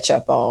to catch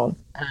up on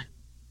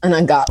an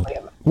ungodly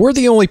amount. We're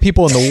the only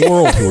people in the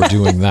world who are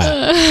doing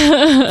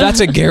that. That's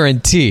a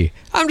guarantee.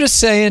 I'm just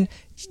saying,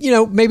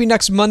 maybe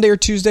next Monday or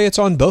Tuesday, it's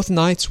on both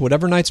nights,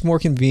 whatever night's more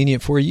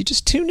convenient for you. You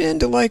just tune in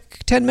to like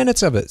 10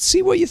 minutes of it.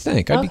 See what you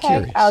think. I'd be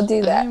curious. I'll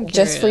do that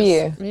just for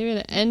you. Maybe an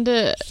end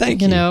of,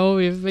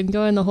 we've been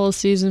going the whole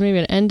season, maybe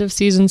an end of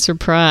season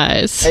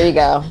surprise. There you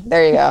go.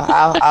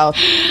 I'll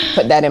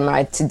put that in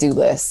my to-do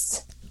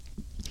list.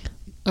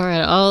 All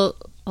right.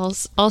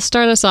 I'll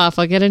start us off.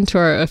 I'll get into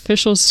our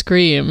official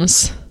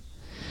screams.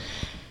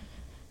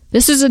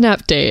 This is an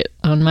update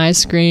on my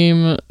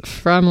scream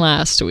from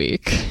last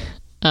week.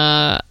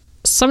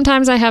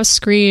 Sometimes I have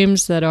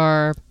screams that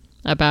are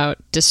about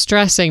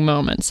distressing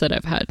moments that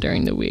I've had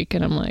during the week,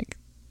 and I'm like,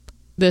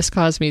 this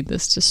caused me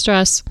this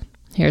distress.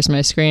 Here's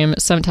my scream.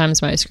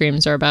 Sometimes my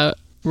screams are about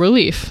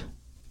relief,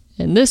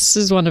 and this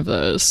is one of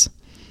those.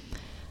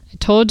 I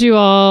told you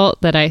all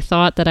that I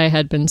thought that I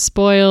had been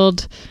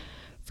spoiled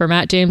for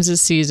Matt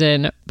James's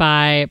season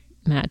by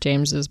Matt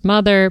James's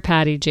mother,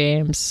 Patty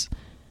James,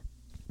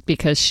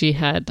 because she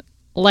had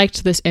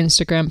liked this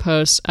Instagram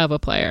post of a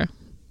player.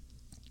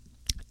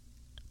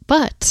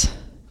 But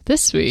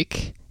this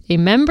week, a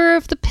member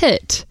of the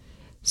pit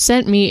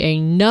sent me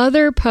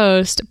another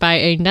post by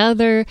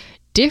another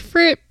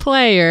different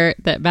player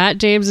that Matt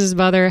James's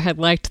mother had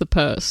liked the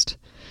post.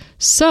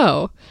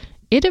 So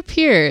it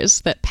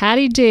appears that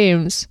Patty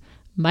James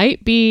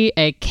might be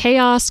a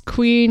chaos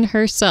queen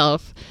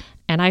herself,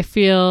 and I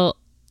feel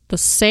the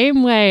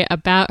same way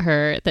about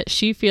her that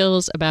she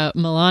feels about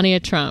Melania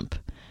Trump.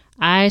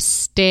 I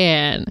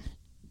stan,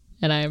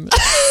 and I'm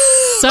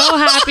so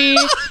happy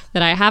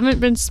that I haven't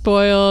been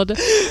spoiled.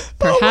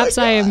 Perhaps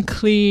I am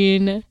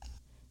clean.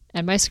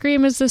 And my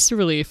scream is this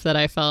relief that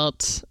I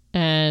felt.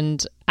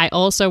 And I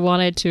also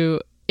wanted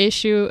to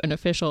issue an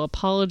official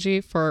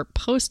apology for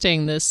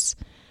posting this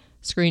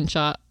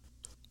screenshot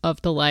of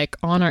the like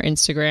on our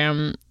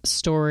Instagram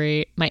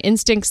story. My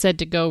instinct said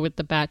to go with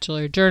the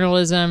Bachelor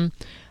journalism,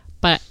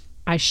 but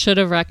I should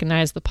have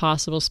recognized the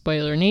possible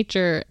spoiler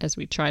nature as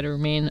we try to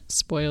remain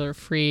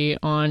spoiler-free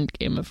on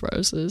Game of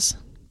Roses.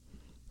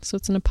 So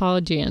it's an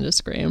apology and a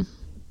scream.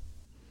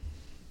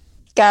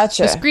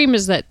 Gotcha. The scream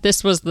is that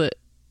this was the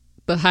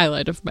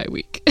highlight of my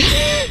week.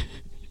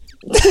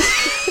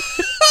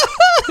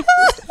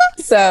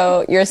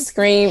 So your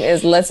scream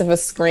is less of a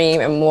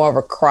scream and more of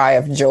a cry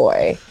of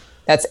joy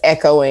that's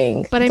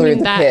echoing through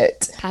the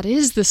pit. That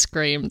is the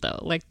scream, though.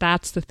 Like,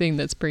 that's the thing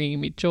that's bringing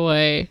me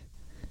joy.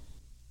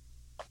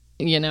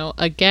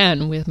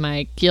 Again, with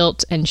my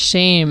guilt and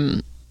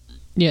shame,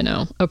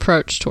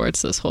 approach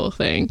towards this whole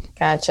thing.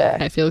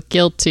 Gotcha. I feel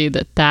guilty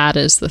that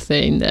is the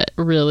thing that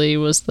really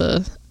was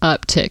the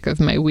uptick of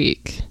my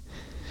week.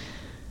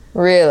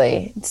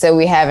 Really? So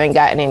we haven't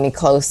gotten any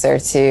closer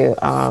to,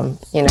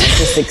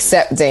 just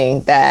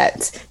accepting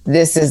that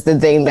this is the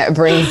thing that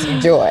brings you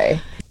joy.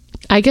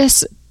 I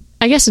guess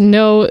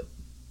no,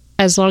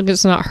 as long as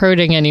it's not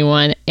hurting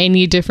anyone,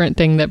 any different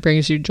thing that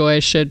brings you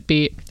joy should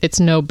be, it's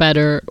no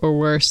better or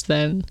worse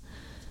than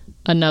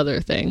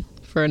another thing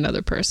for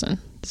another person.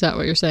 Is that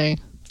what you're saying?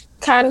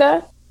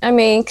 Kinda.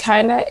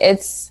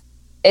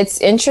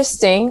 It's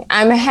interesting.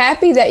 I'm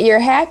happy that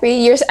you're happy.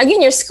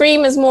 Your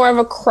scream is more of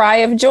a cry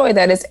of joy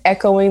that is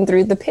echoing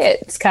through the pit.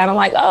 It's kind of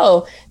like,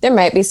 oh, there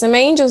might be some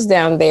angels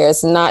down there.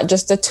 It's not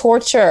just a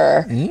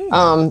torture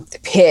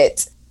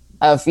pit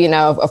of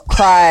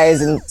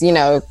cries and,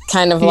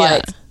 kind of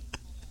like,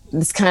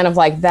 it's kind of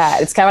like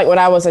that. It's kind of like when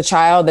I was a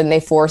child and they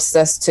forced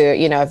us to,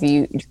 if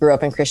you grew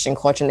up in Christian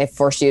culture and they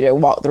forced you to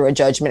walk through a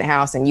judgment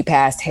house and you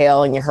passed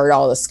hell and you heard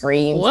all the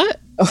screams. What?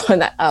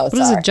 What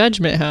is a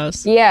judgment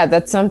house? Yeah,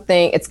 that's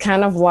something. It's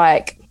kind of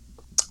like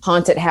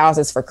haunted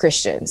houses for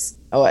Christians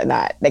or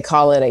whatnot. They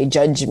call it a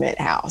judgment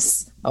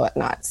house or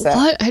whatnot. So,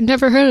 what? I'd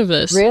never heard of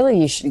this.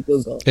 Really? You should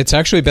Google it. It's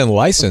actually been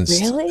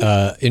licensed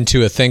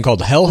into a thing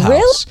called Hell House.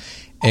 Really?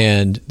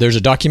 And there's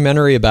a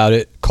documentary about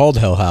it called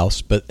Hell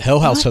House, but Hell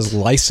House has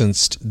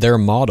licensed their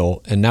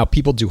model, and now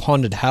people do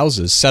haunted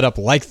houses set up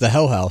like the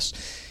Hell House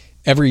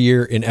every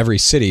year in every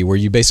city, where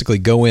you basically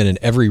go in and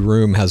every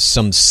room has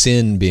some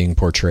sin being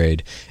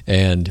portrayed,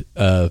 and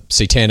a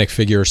satanic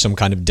figure, some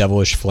kind of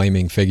devilish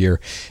flaming figure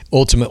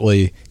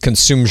ultimately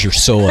consumes your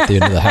soul at the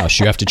end of the house.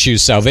 You have to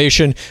choose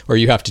salvation or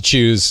you have to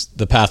choose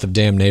the path of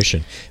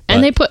damnation.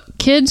 And they put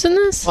kids in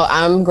this? Well,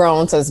 I'm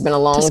grown, so it's been a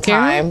long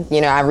time.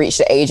 I've reached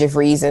the age of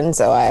reason,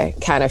 so I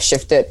kind of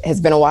shifted. It's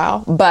been a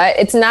while, but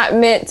it's not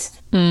meant...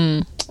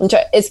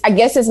 I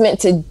guess it's meant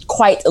to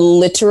quite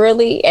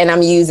literally, and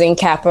I'm using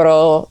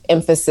capital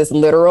emphasis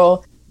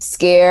literal,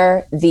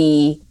 scare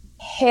the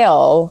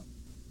hell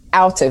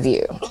out of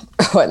you.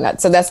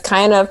 Whatnot. So that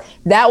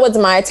was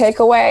my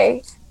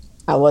takeaway.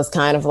 I was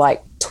kind of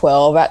like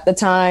 12 at the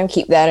time.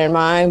 Keep that in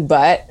mind.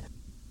 But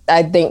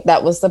I think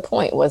that was the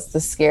point, was to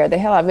scare the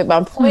hell out of it.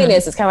 My point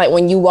is, it's kind of like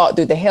when you walk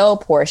through the hell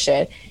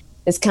portion,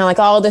 it's kind of like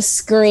all the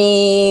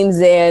screams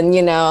and,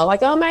 you know,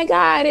 like, oh my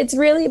God, it's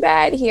really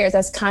bad here.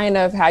 That's kind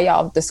of how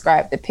y'all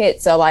describe the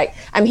pit. So like,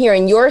 I'm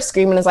hearing your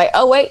scream and it's like,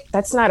 oh wait,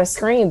 that's not a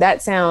scream.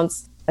 That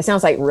sounds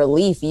like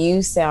relief.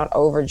 You sound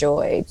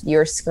overjoyed.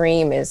 Your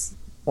scream is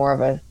more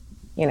of a,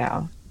 you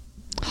know,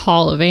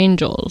 Hall of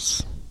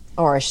Angels.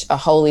 Or a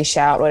holy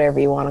shout, whatever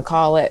you want to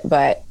call it.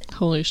 But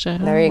holy shout.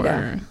 There you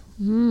go.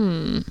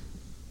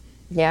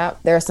 Yeah,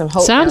 there's some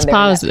hope. Sounds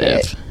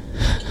positive.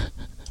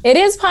 It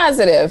is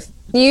positive.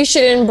 You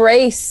should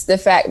embrace the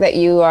fact that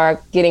you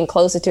are getting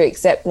closer to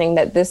accepting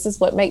that this is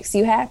what makes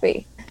you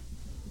happy.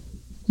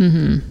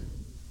 And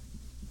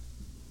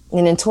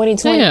in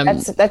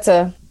 2020, that's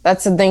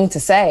a thing to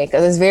say,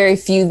 because there's very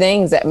few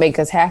things that make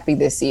us happy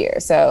this year.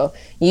 So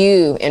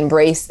you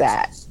embrace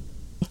that.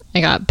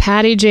 I got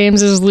Patty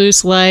James's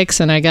loose likes,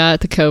 and I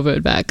got the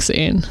COVID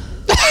vaccine.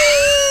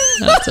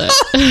 That's it.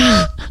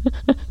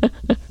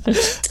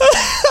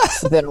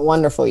 It's been a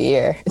wonderful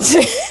year.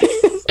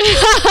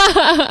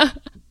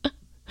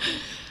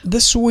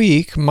 This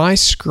week, my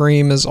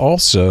Scream is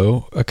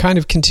also a kind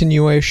of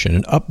continuation,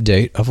 an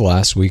update of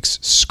last week's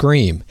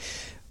Scream.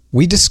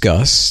 We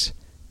discussed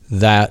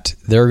that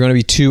there are going to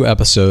be 2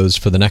 episodes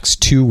for the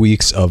next 2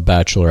 weeks of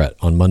Bachelorette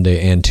on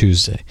Monday and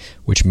Tuesday,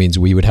 which means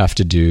we would have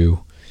to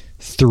do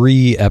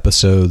 3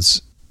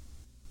 episodes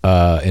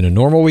in a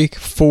normal week,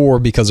 4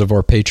 because of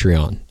our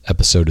Patreon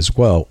episode as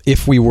well,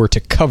 if we were to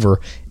cover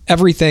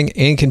everything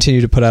and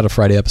continue to put out a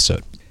Friday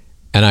episode.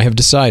 And I have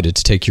decided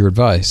to take your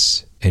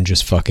advice and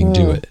just fucking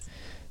do it.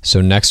 So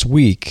next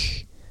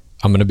week,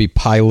 I'm going to be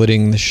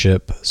piloting the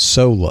ship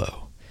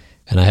solo.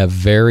 And I have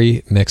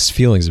very mixed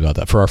feelings about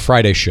that for our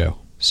Friday show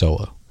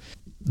solo.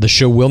 The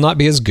show will not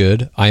be as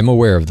good. I am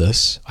aware of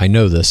this. I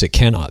know this. It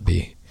cannot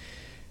be.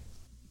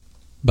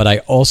 But I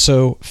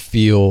also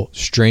feel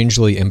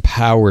strangely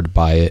empowered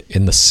by it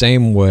in the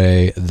same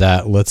way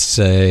that, let's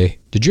say,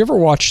 did you ever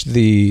watch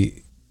the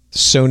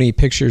Sony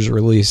Pictures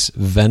release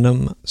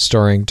Venom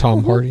starring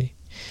Tom Hardy?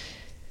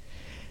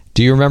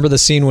 Do you remember the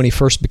scene when he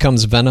first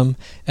becomes Venom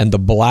and the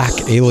black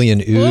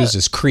alien ooze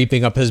is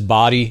creeping up his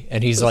body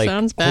and he's like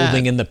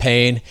holding in the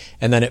pain,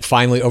 and then it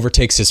finally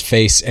overtakes his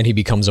face and he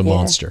becomes a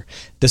monster?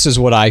 This is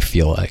what I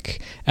feel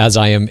like as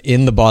I am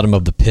in the bottom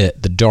of the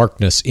pit, the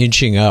darkness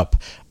inching up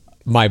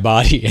my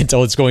body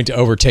until it's going to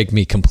overtake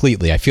me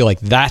completely. I feel like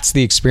that's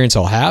the experience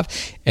I'll have.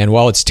 And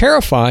while it's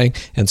terrifying,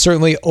 and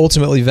certainly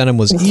ultimately Venom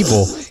was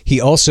evil, he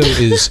also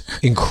is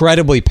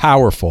incredibly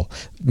powerful.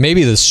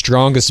 Maybe the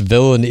strongest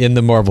villain in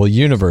the Marvel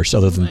Universe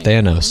other than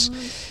Thanos.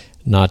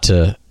 Not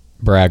to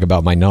brag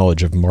about my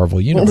knowledge of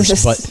Marvel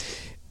Universe,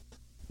 but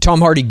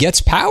Tom Hardy gets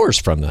powers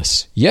from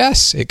this.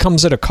 Yes, it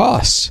comes at a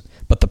cost,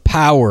 but the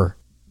power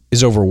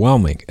is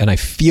overwhelming. And I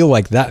feel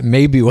like that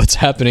may be what's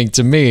happening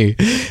to me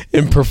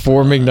in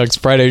performing next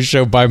Friday's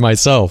show by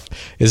myself,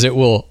 is it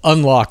will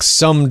unlock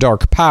some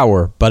dark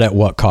power, but at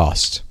what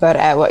cost? But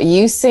at what?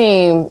 You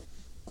seem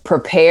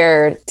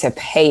prepared to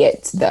pay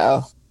it,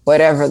 though,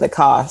 whatever the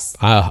cost.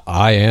 I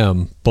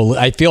am.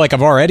 I feel like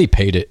I've already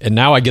paid it, and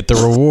now I get the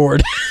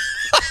reward.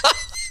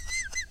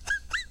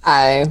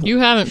 You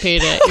haven't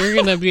paid it. You're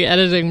going to be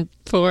editing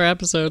 4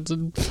 episodes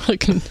in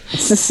fucking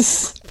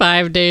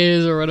 5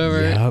 days or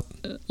whatever. Yep.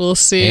 We'll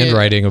see. And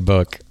writing a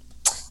book.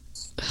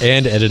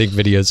 And editing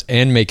videos.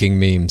 And making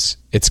memes.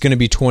 It's going to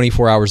be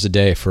 24 hours a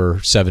day for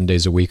 7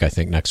 days a week, I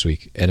think, next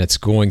week. And it's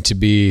going to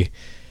be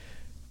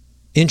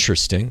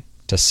interesting,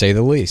 to say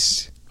the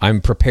least.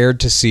 I'm prepared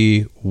to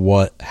see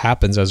what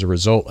happens as a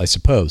result, I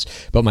suppose.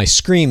 But my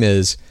scream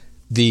is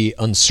the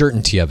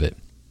uncertainty of it.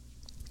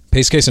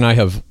 Pacecase and I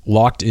have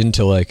locked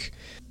into like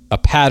a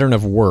pattern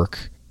of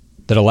work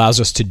that allows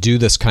us to do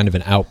this kind of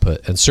an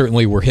output. And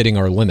certainly we're hitting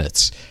our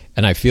limits.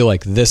 And I feel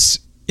like this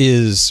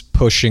is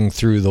pushing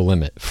through the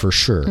limit for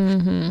sure.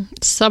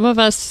 Some of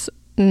us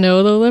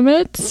know the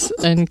limits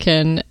and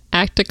can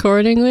act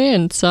accordingly,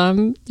 and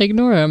some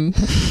ignore them.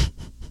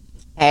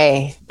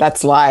 Hey,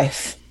 that's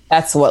life.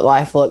 That's what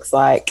life looks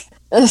like.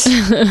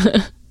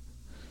 I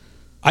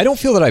don't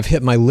feel that I've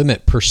hit my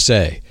limit per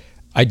se.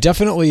 I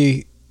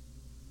definitely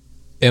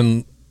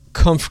am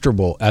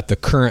comfortable at the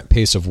current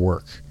pace of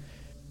work.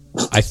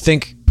 I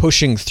think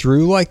pushing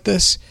through like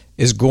this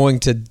is going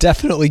to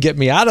definitely get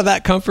me out of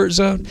that comfort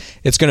zone.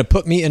 It's going to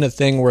put me in a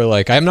thing where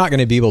like I'm not going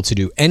to be able to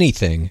do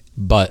anything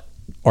but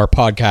our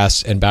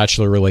podcasts and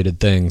Bachelor related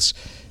things.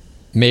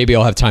 Maybe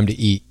I'll have time to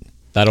eat.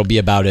 That'll be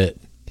about it.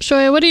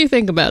 Shoya, what do you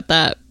think about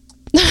that?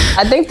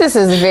 I think this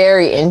is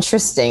very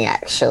interesting,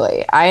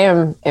 actually. I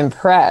am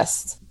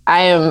impressed.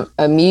 I am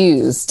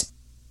amused,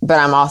 but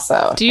I'm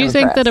also Do you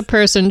think that a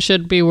person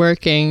should be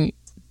working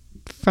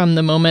from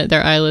the moment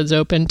their eyelids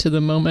open to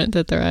the moment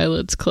that their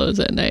eyelids close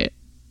at night?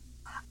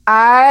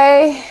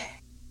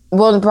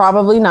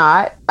 Probably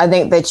not. I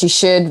think that you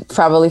should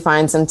probably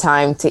find some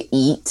time to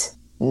eat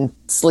and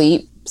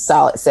sleep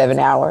solid 7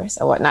 hours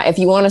or whatnot. If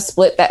you want to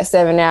split that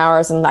 7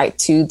 hours in like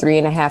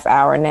 2-3.5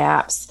 hour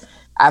naps,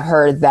 I've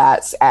heard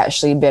that's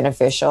actually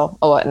beneficial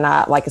or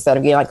whatnot. Like instead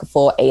of getting like a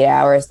full 8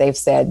 hours, they've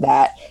said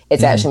that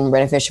it's actually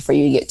beneficial for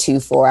you to get 2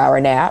 4-hour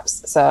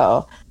naps.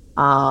 So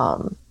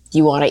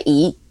you want to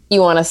eat,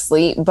 you want to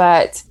sleep.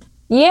 But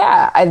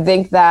yeah, I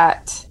think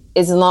that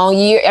as long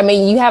you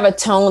have a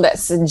tone that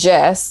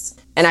suggests,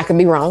 and I could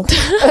be wrong,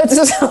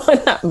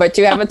 but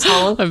you have a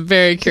tone. I'm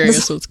very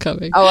curious what's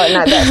coming.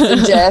 That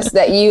suggests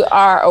that you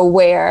are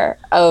aware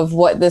of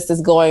what this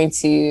is going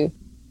to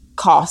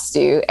cost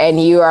you,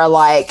 and you are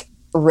like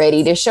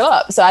ready to show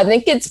up. So I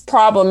think it's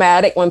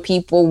problematic when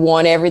people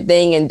want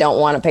everything and don't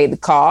want to pay the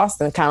cost,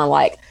 and kind of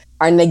like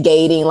are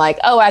negating like,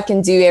 oh, I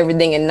can do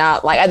everything and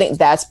not like, I think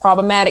that's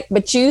problematic.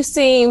 But you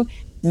seem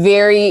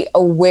very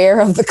aware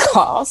of the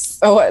costs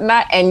or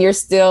whatnot, and you're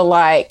still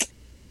like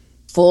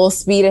full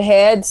speed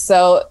ahead.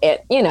 So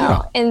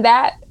in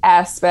that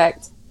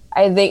aspect,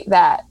 I think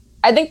that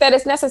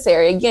it's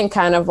necessary. Again,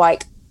 kind of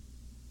like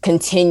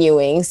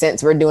continuing,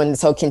 since we're doing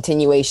this whole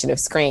continuation of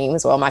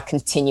Screams. Well, my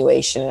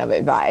continuation of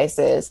advice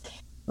is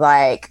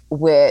like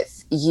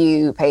with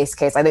you, Pace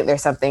Case, I think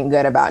there's something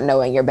good about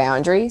knowing your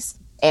boundaries.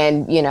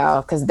 And,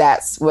 because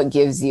that's what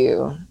gives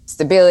you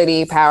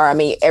stability, power. I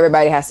mean,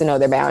 everybody has to know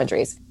their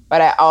boundaries.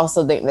 But I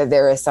also think that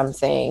there is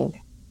something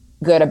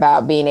good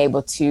about being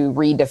able to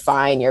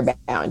redefine your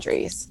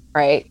boundaries,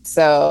 right?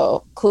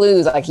 So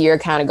clues, like you're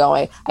kind of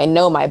going, I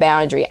know my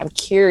boundary. I'm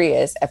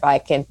curious if I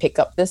can pick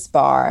up this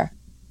bar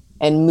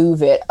and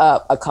move it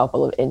up a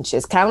couple of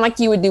inches, kind of like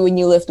you would do when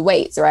you lift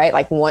weights, right?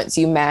 Like once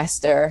you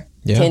master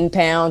 10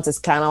 pounds, it's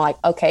kind of like,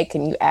 okay,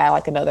 can you add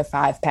like another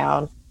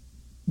 5-pound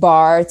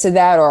bar to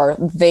that or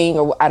thing?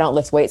 Or I don't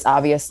lift weights,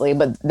 obviously,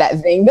 but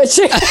that thing that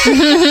you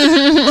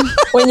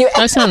when you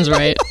that sounds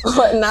right,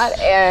 whatnot,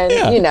 and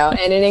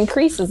and it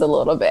increases a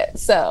little bit.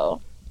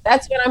 So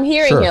that's what I'm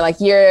hearing here. Like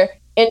you're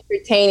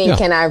entertaining. Yeah.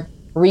 Can I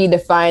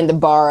redefine the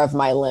bar of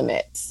my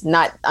limits?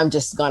 Not, I'm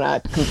just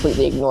gonna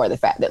completely ignore the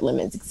fact that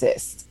limits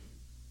exist.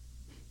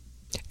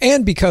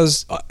 And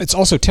because it's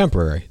also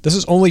temporary. This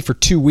is only for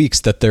 2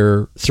 weeks that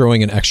they're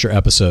throwing an extra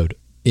episode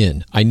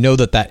in. I know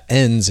that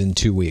ends in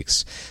 2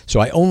 weeks. So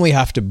I only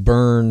have to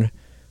burn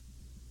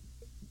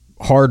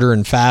harder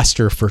and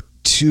faster for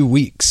 2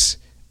 weeks.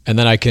 And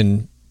then I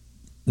can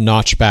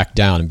notch back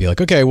down and be like,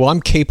 okay, well,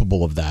 I'm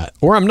capable of that.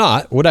 Or I'm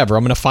not, whatever.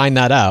 I'm going to find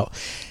that out.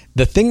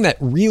 The thing that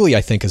really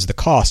I think is the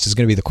cost is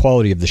going to be the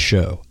quality of the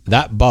show.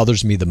 That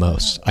bothers me the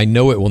most. I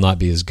know it will not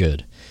be as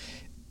good.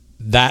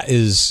 That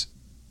is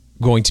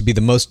going to be the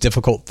most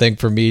difficult thing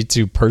for me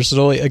to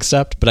personally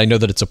accept, but I know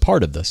that it's a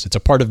part of this. It's a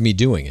part of me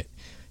doing it.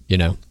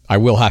 I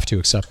will have to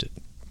accept it.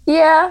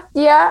 Yeah,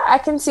 I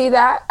can see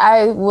that.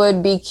 I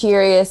would be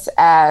curious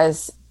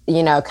as,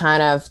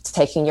 kind of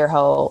taking your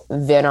whole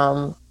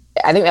Venom.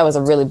 I think that was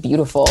a really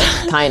beautiful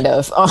kind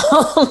of,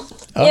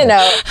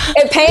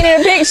 it painted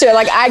a picture.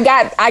 Like I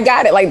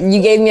got it. Like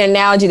you gave me an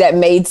analogy that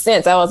made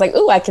sense. I was like,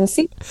 ooh, I can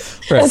see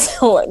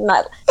what's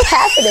not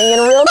happening in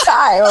real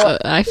time.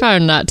 I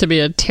found that to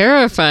be a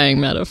terrifying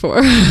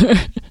metaphor.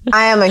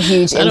 I am a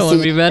huge I don't want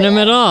to be Venom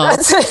at all,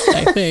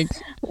 I think.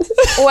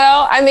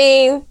 Well, I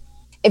mean,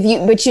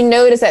 but you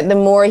notice that the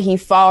more he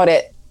fought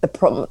it,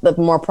 the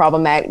more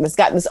problematic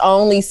this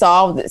only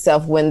solved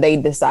itself when they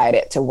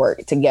decided to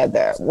work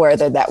together.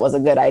 Whether that was a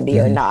good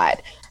idea or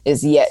not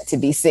is yet to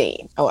be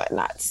seen or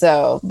whatnot.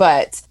 So,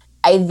 but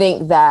I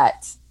think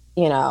that,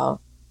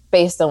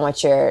 based on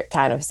what you're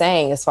kind of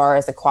saying, as far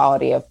as the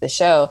quality of the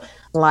show,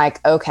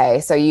 like, okay,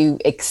 so you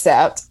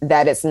accept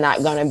that it's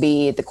not going to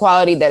be the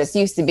quality that it's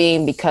used to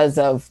being because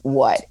of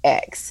what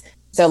X.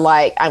 So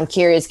like, I'm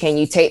curious, can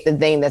you take the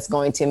thing that's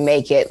going to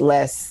make it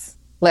less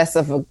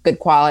of a good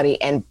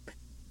quality and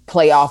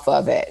play off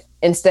of it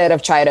instead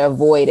of try to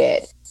avoid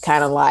it?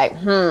 Kind of like,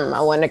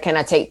 I wonder, can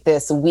I take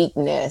this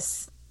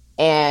weakness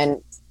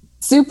and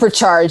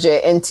supercharge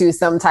it into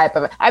some type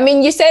of, I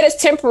mean, you said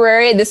it's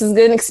temporary. This is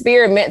an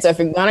experiment. So if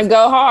you're going to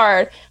go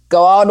hard,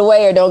 go all the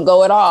way or don't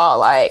go at all.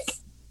 Like,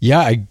 yeah,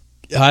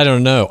 I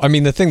don't know. I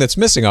mean, the thing that's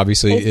missing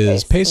obviously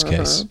is Pace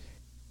Case.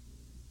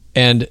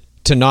 And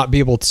to not be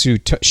able to,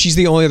 she's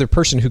the only other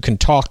person who can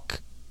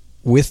talk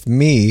with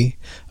me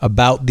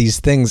about these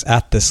things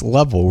at this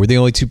level. We're the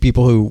only two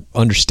people who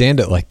understand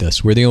it like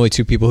this. We're the only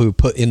two people who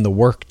put in the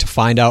work to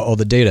find out all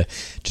the data,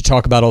 to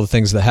talk about all the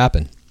things that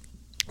happen.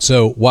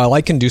 So while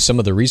I can do some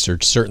of the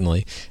research,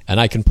 certainly,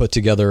 and I can put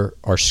together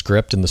our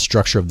script and the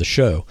structure of the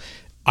show,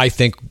 I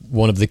think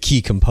one of the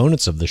key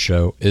components of the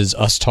show is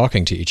us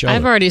talking to each other.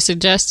 I've already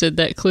suggested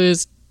that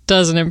Clues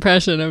does an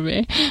impression of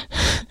me.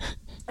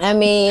 I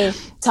mean,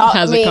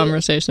 a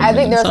conversation. I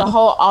think there's a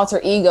whole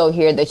alter ego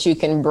here that you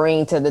can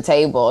bring to the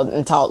table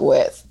and talk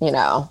with,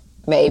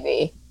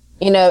 maybe.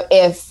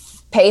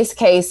 If Pace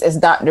Case is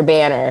Dr.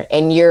 Banner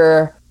and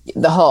you're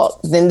the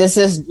Hulk, then this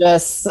is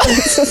just,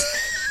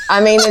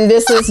 then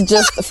this is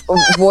just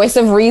voice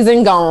of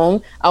reason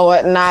gone or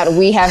whatnot.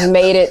 We have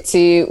made it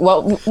to,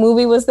 what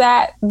movie was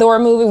that? Thor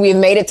movie? We've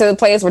made it to the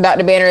place where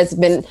Dr. Banner has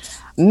been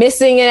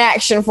missing in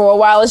action for a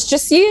while. It's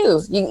just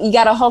you. You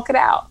got to Hulk it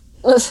out.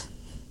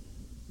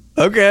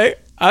 Okay.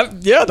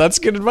 Yeah, that's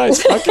good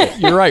advice. Okay,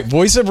 you're right.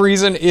 Voice of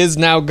reason is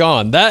now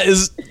gone. That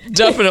is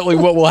definitely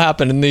what will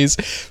happen in these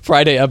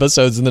Friday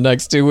episodes in the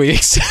next 2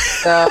 weeks.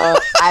 So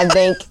I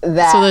think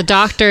that. So the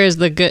doctor is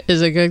a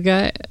good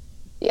guy.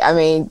 I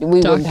mean,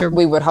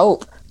 we would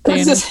hope.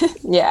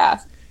 Yeah.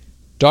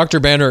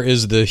 Dr. Banner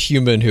is the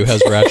human who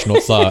has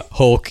rational thought.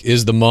 Hulk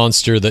is the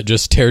monster that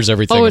just tears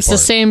everything apart. Oh, it's the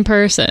same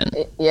person.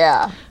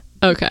 Yeah.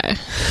 Okay.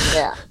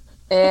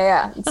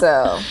 Yeah.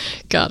 So,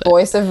 got it.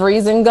 Voice of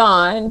reason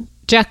gone.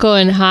 Jekyll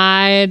and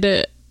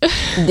Hyde.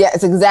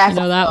 Yes, exactly.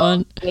 You know that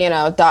one. You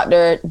know,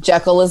 Dr.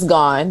 Jekyll is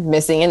gone,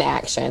 missing in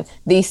action.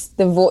 The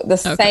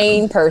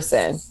same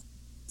person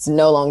is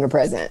no longer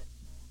present.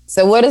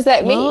 So what does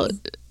that mean?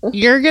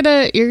 You're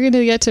gonna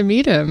get to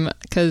meet him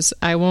because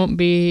I won't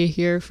be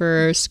here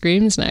for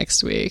Screams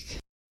next week.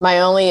 My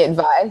only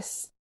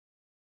advice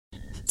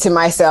to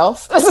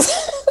myself,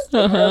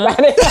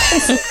 everybody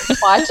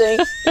watching,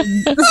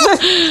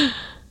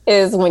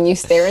 is when you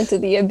stare into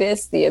the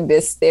abyss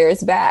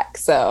stares back.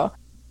 So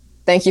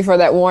thank you for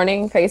that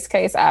warning, Face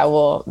Case. I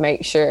will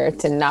make sure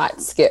to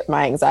not skip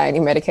my anxiety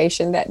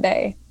medication that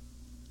day.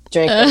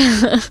 Drink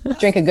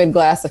a good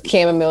glass of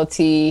chamomile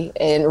tea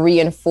and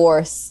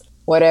reinforce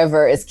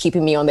whatever is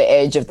keeping me on the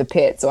edge of the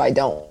pit so I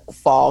don't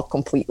fall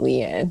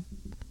completely in.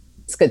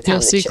 It's a good time.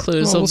 You'll see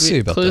Clues.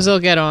 Clues will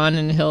get on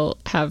and he'll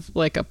have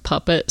like a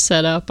puppet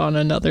set up on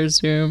another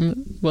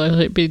Zoom. Will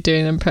he be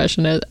doing an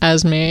impression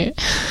as me?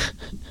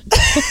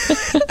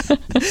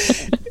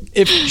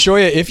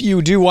 If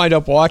you do wind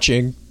up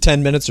watching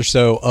 10 minutes or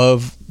so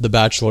of The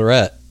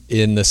Bachelorette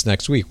in this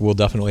next week, we'll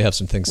definitely have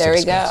some things to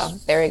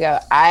discuss. There we go.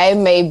 I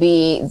may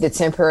be the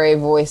temporary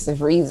voice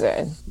of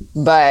reason,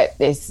 but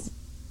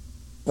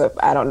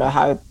I don't know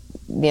how,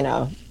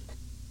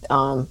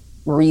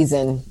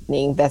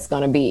 reasoning that's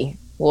going to be.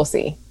 We'll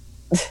see.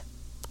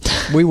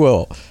 We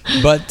will.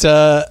 But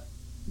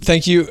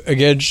thank you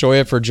again,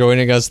 Shoya, for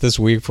joining us this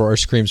week for our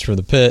Screams from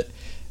the Pit.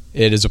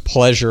 It is a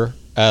pleasure,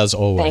 as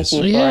always.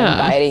 Thank you for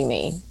inviting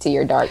me to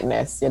your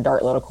darkness, your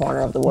dark little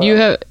corner of the world.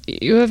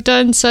 You have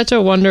done such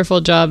a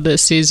wonderful job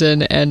this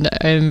season, and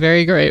I'm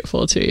very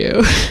grateful to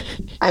you.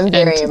 I'm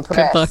very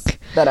impressed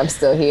that I'm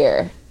still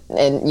here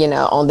and,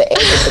 on the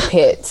edge of the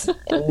pit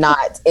and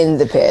not in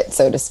the pit,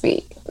 so to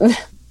speak.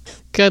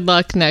 Good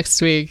luck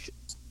next week.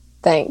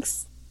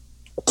 Thanks.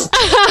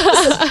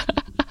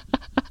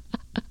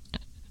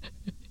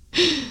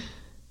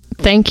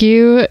 Thank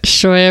you,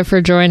 Shoya,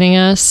 for joining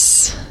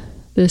us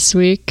this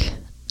week.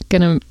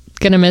 Gonna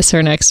miss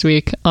her next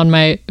week on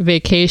my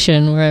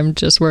vacation where I'm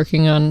just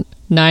working on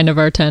 9 of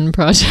our 10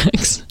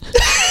 projects.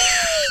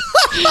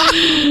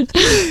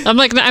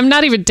 I'm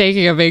not even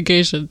taking a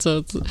vacation, so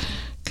it's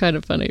kind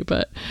of funny,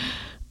 but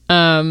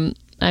I'm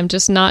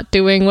just not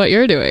doing what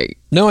you're doing.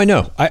 No, I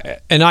know.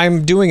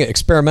 I'm doing it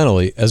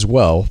experimentally as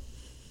well.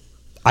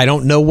 I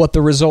don't know what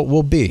the result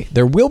will be.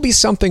 There will be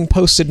something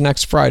posted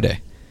next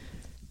Friday.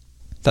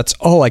 That's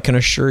all I can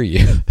assure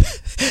you.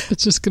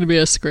 It's just going to be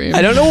a scream.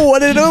 I don't know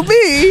what it'll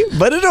be,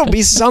 but it'll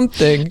be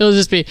something. It'll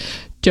just be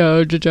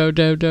do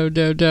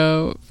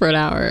for an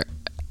hour.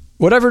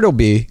 Whatever it'll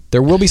be,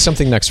 there will be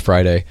something next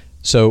Friday.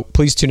 So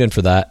please tune in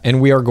for that. And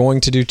we are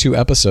going to do 2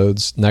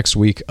 episodes next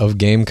week of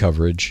game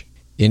coverage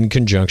in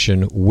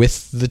conjunction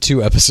with the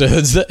 2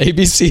 episodes that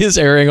ABC is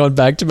airing on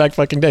back-to-back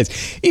fucking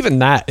days. Even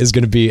that is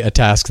going to be a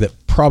task that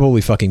probably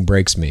fucking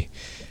breaks me.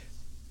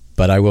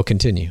 But I will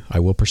continue. I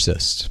will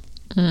persist.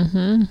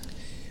 Mm-hmm.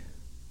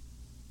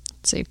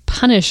 It's a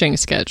punishing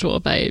schedule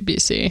by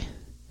ABC.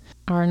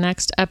 Our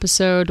next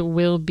episode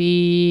will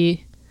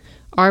be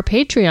our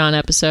Patreon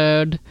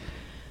episode.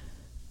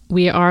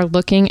 We are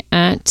looking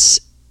at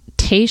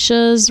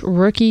Tayshia's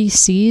rookie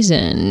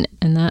season,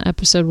 and that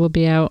episode will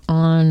be out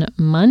on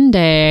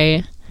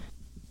Monday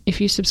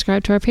if you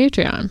subscribe to our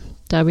Patreon.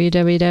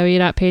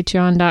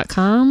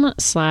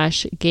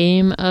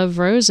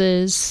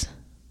 www.patreon.com/gameofroses.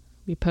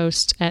 We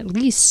post at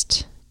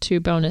least 2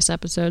 bonus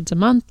episodes a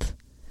month,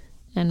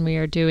 and we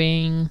are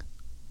doing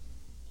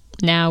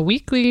now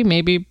weekly,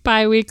 maybe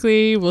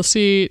bi-weekly. We'll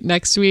see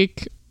next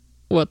week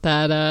what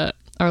that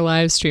our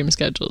live stream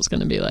schedule is going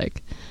to be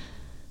like.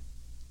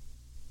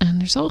 And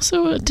there's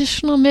also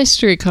additional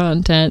mystery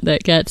content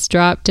that gets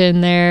dropped in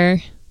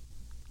there,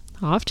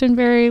 often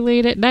very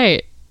late at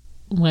night,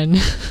 when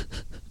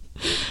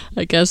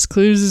I guess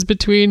Clues is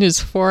between his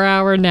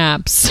 4-hour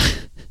naps.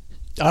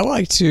 I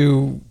like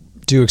to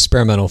do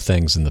experimental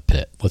things in the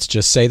pit. Let's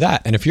just say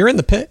that. And if you're in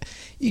the pit,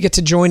 you get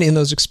to join in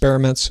those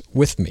experiments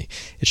with me.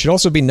 It should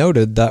also be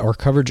noted that our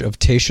coverage of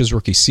Tayshia's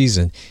rookie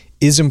season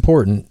is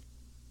important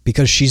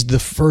because she's the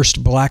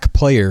first Black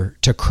player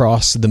to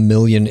cross the 1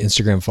 million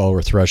Instagram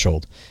follower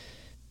threshold.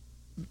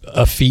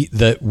 A feat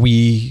that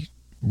we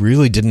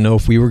really didn't know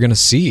if we were going to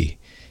see.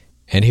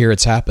 And here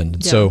it's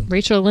happened. Yeah, so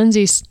Rachel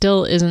Lindsay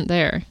still isn't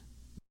there.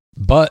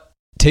 But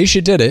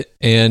Tayshia did it,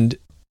 and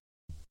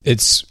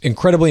it's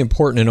incredibly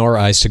important in our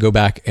eyes to go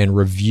back and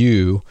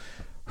review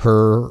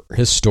her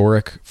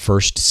historic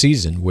first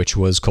season, which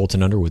was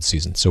Colton Underwood's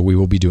season. So we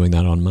will be doing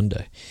that on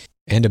Monday.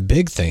 And a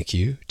big thank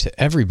you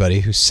to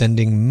everybody who's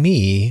sending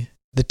me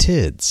the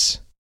tids.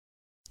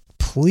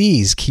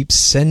 Please keep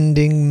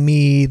sending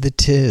me the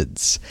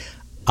tids.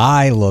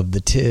 I love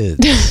the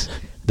tids.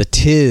 The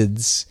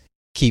tids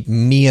keep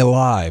me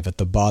alive at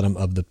the bottom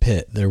of the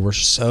pit. There were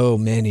so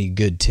many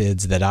good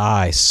tids that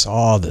I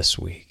saw this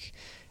week,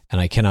 and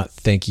I cannot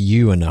thank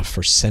you enough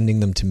for sending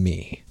them to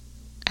me.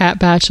 At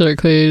Bachelor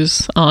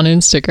Clues on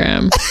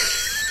Instagram.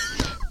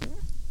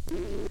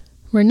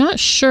 We're not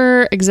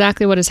sure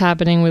exactly what is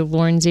happening with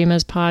Lauren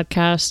Zima's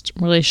podcast,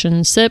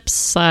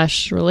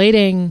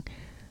 Relationships/Relating,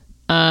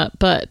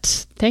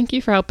 but thank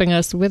you for helping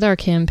us with our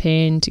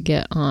campaign to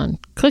get on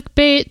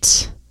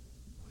Clickbait.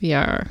 We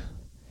are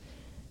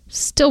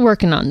still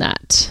working on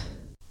that.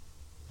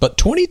 But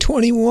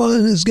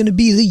 2021 is going to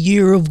be the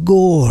year of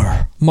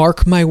gore.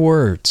 Mark my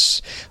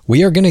words.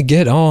 We are going to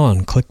get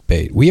on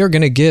Clickbait. We are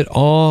going to get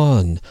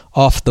on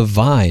Off the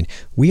Vine.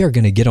 We are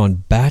going to get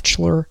on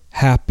Bachelor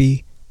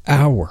Happy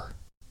Hour.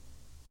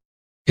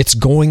 It's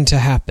going to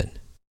happen.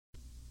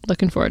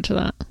 Looking forward to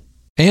that.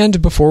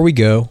 And before we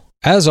go,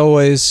 as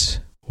always,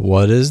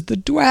 what is the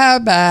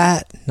DWAB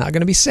at? Not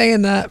going to be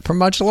saying that for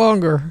much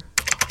longer.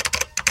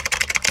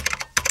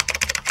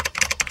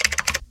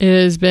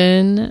 It has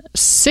been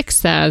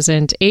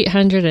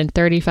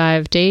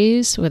 6,835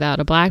 days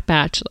without a Black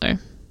Bachelor.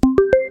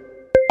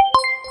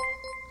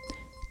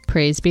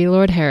 Praise be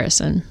Lord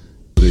Harrison.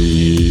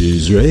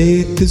 Please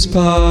rate this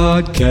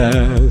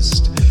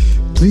podcast.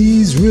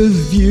 Please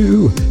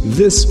review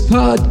this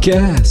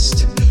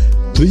podcast.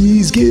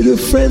 Please get a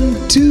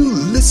friend to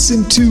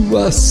listen to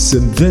us.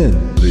 And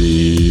then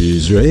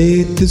please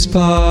rate this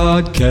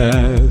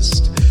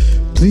podcast.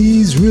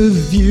 Please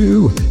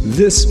review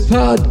this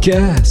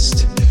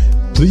podcast.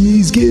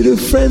 Please get a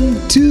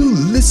friend to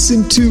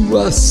listen to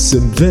us.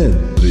 And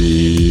then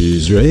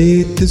please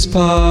rate this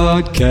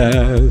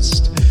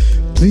podcast.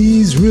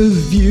 Please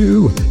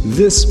review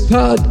this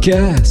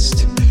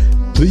podcast.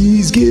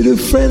 Please get a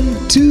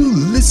friend to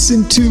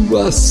listen to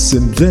us.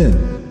 And then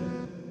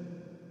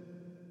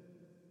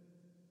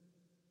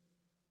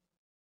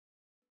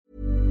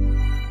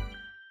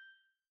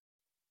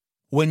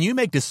when you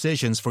make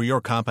decisions for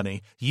your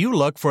company, you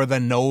look for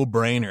the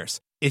no-brainers.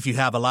 If you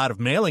have a lot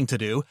of mailing to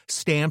do,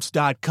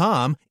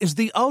 Stamps.com is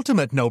the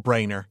ultimate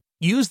no-brainer.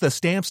 Use the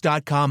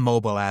Stamps.com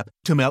mobile app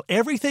to mail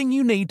everything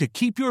you need to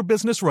keep your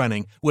business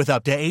running with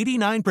up to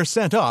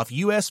 89% off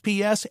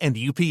USPS and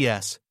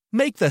UPS.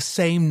 Make the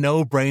same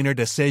no-brainer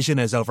decision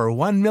as over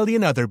 1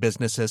 million other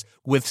businesses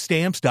with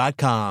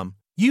Stamps.com.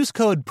 Use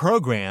code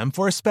PROGRAM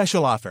for a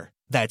special offer.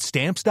 That's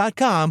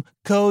Stamps.com,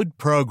 code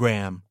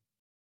PROGRAM.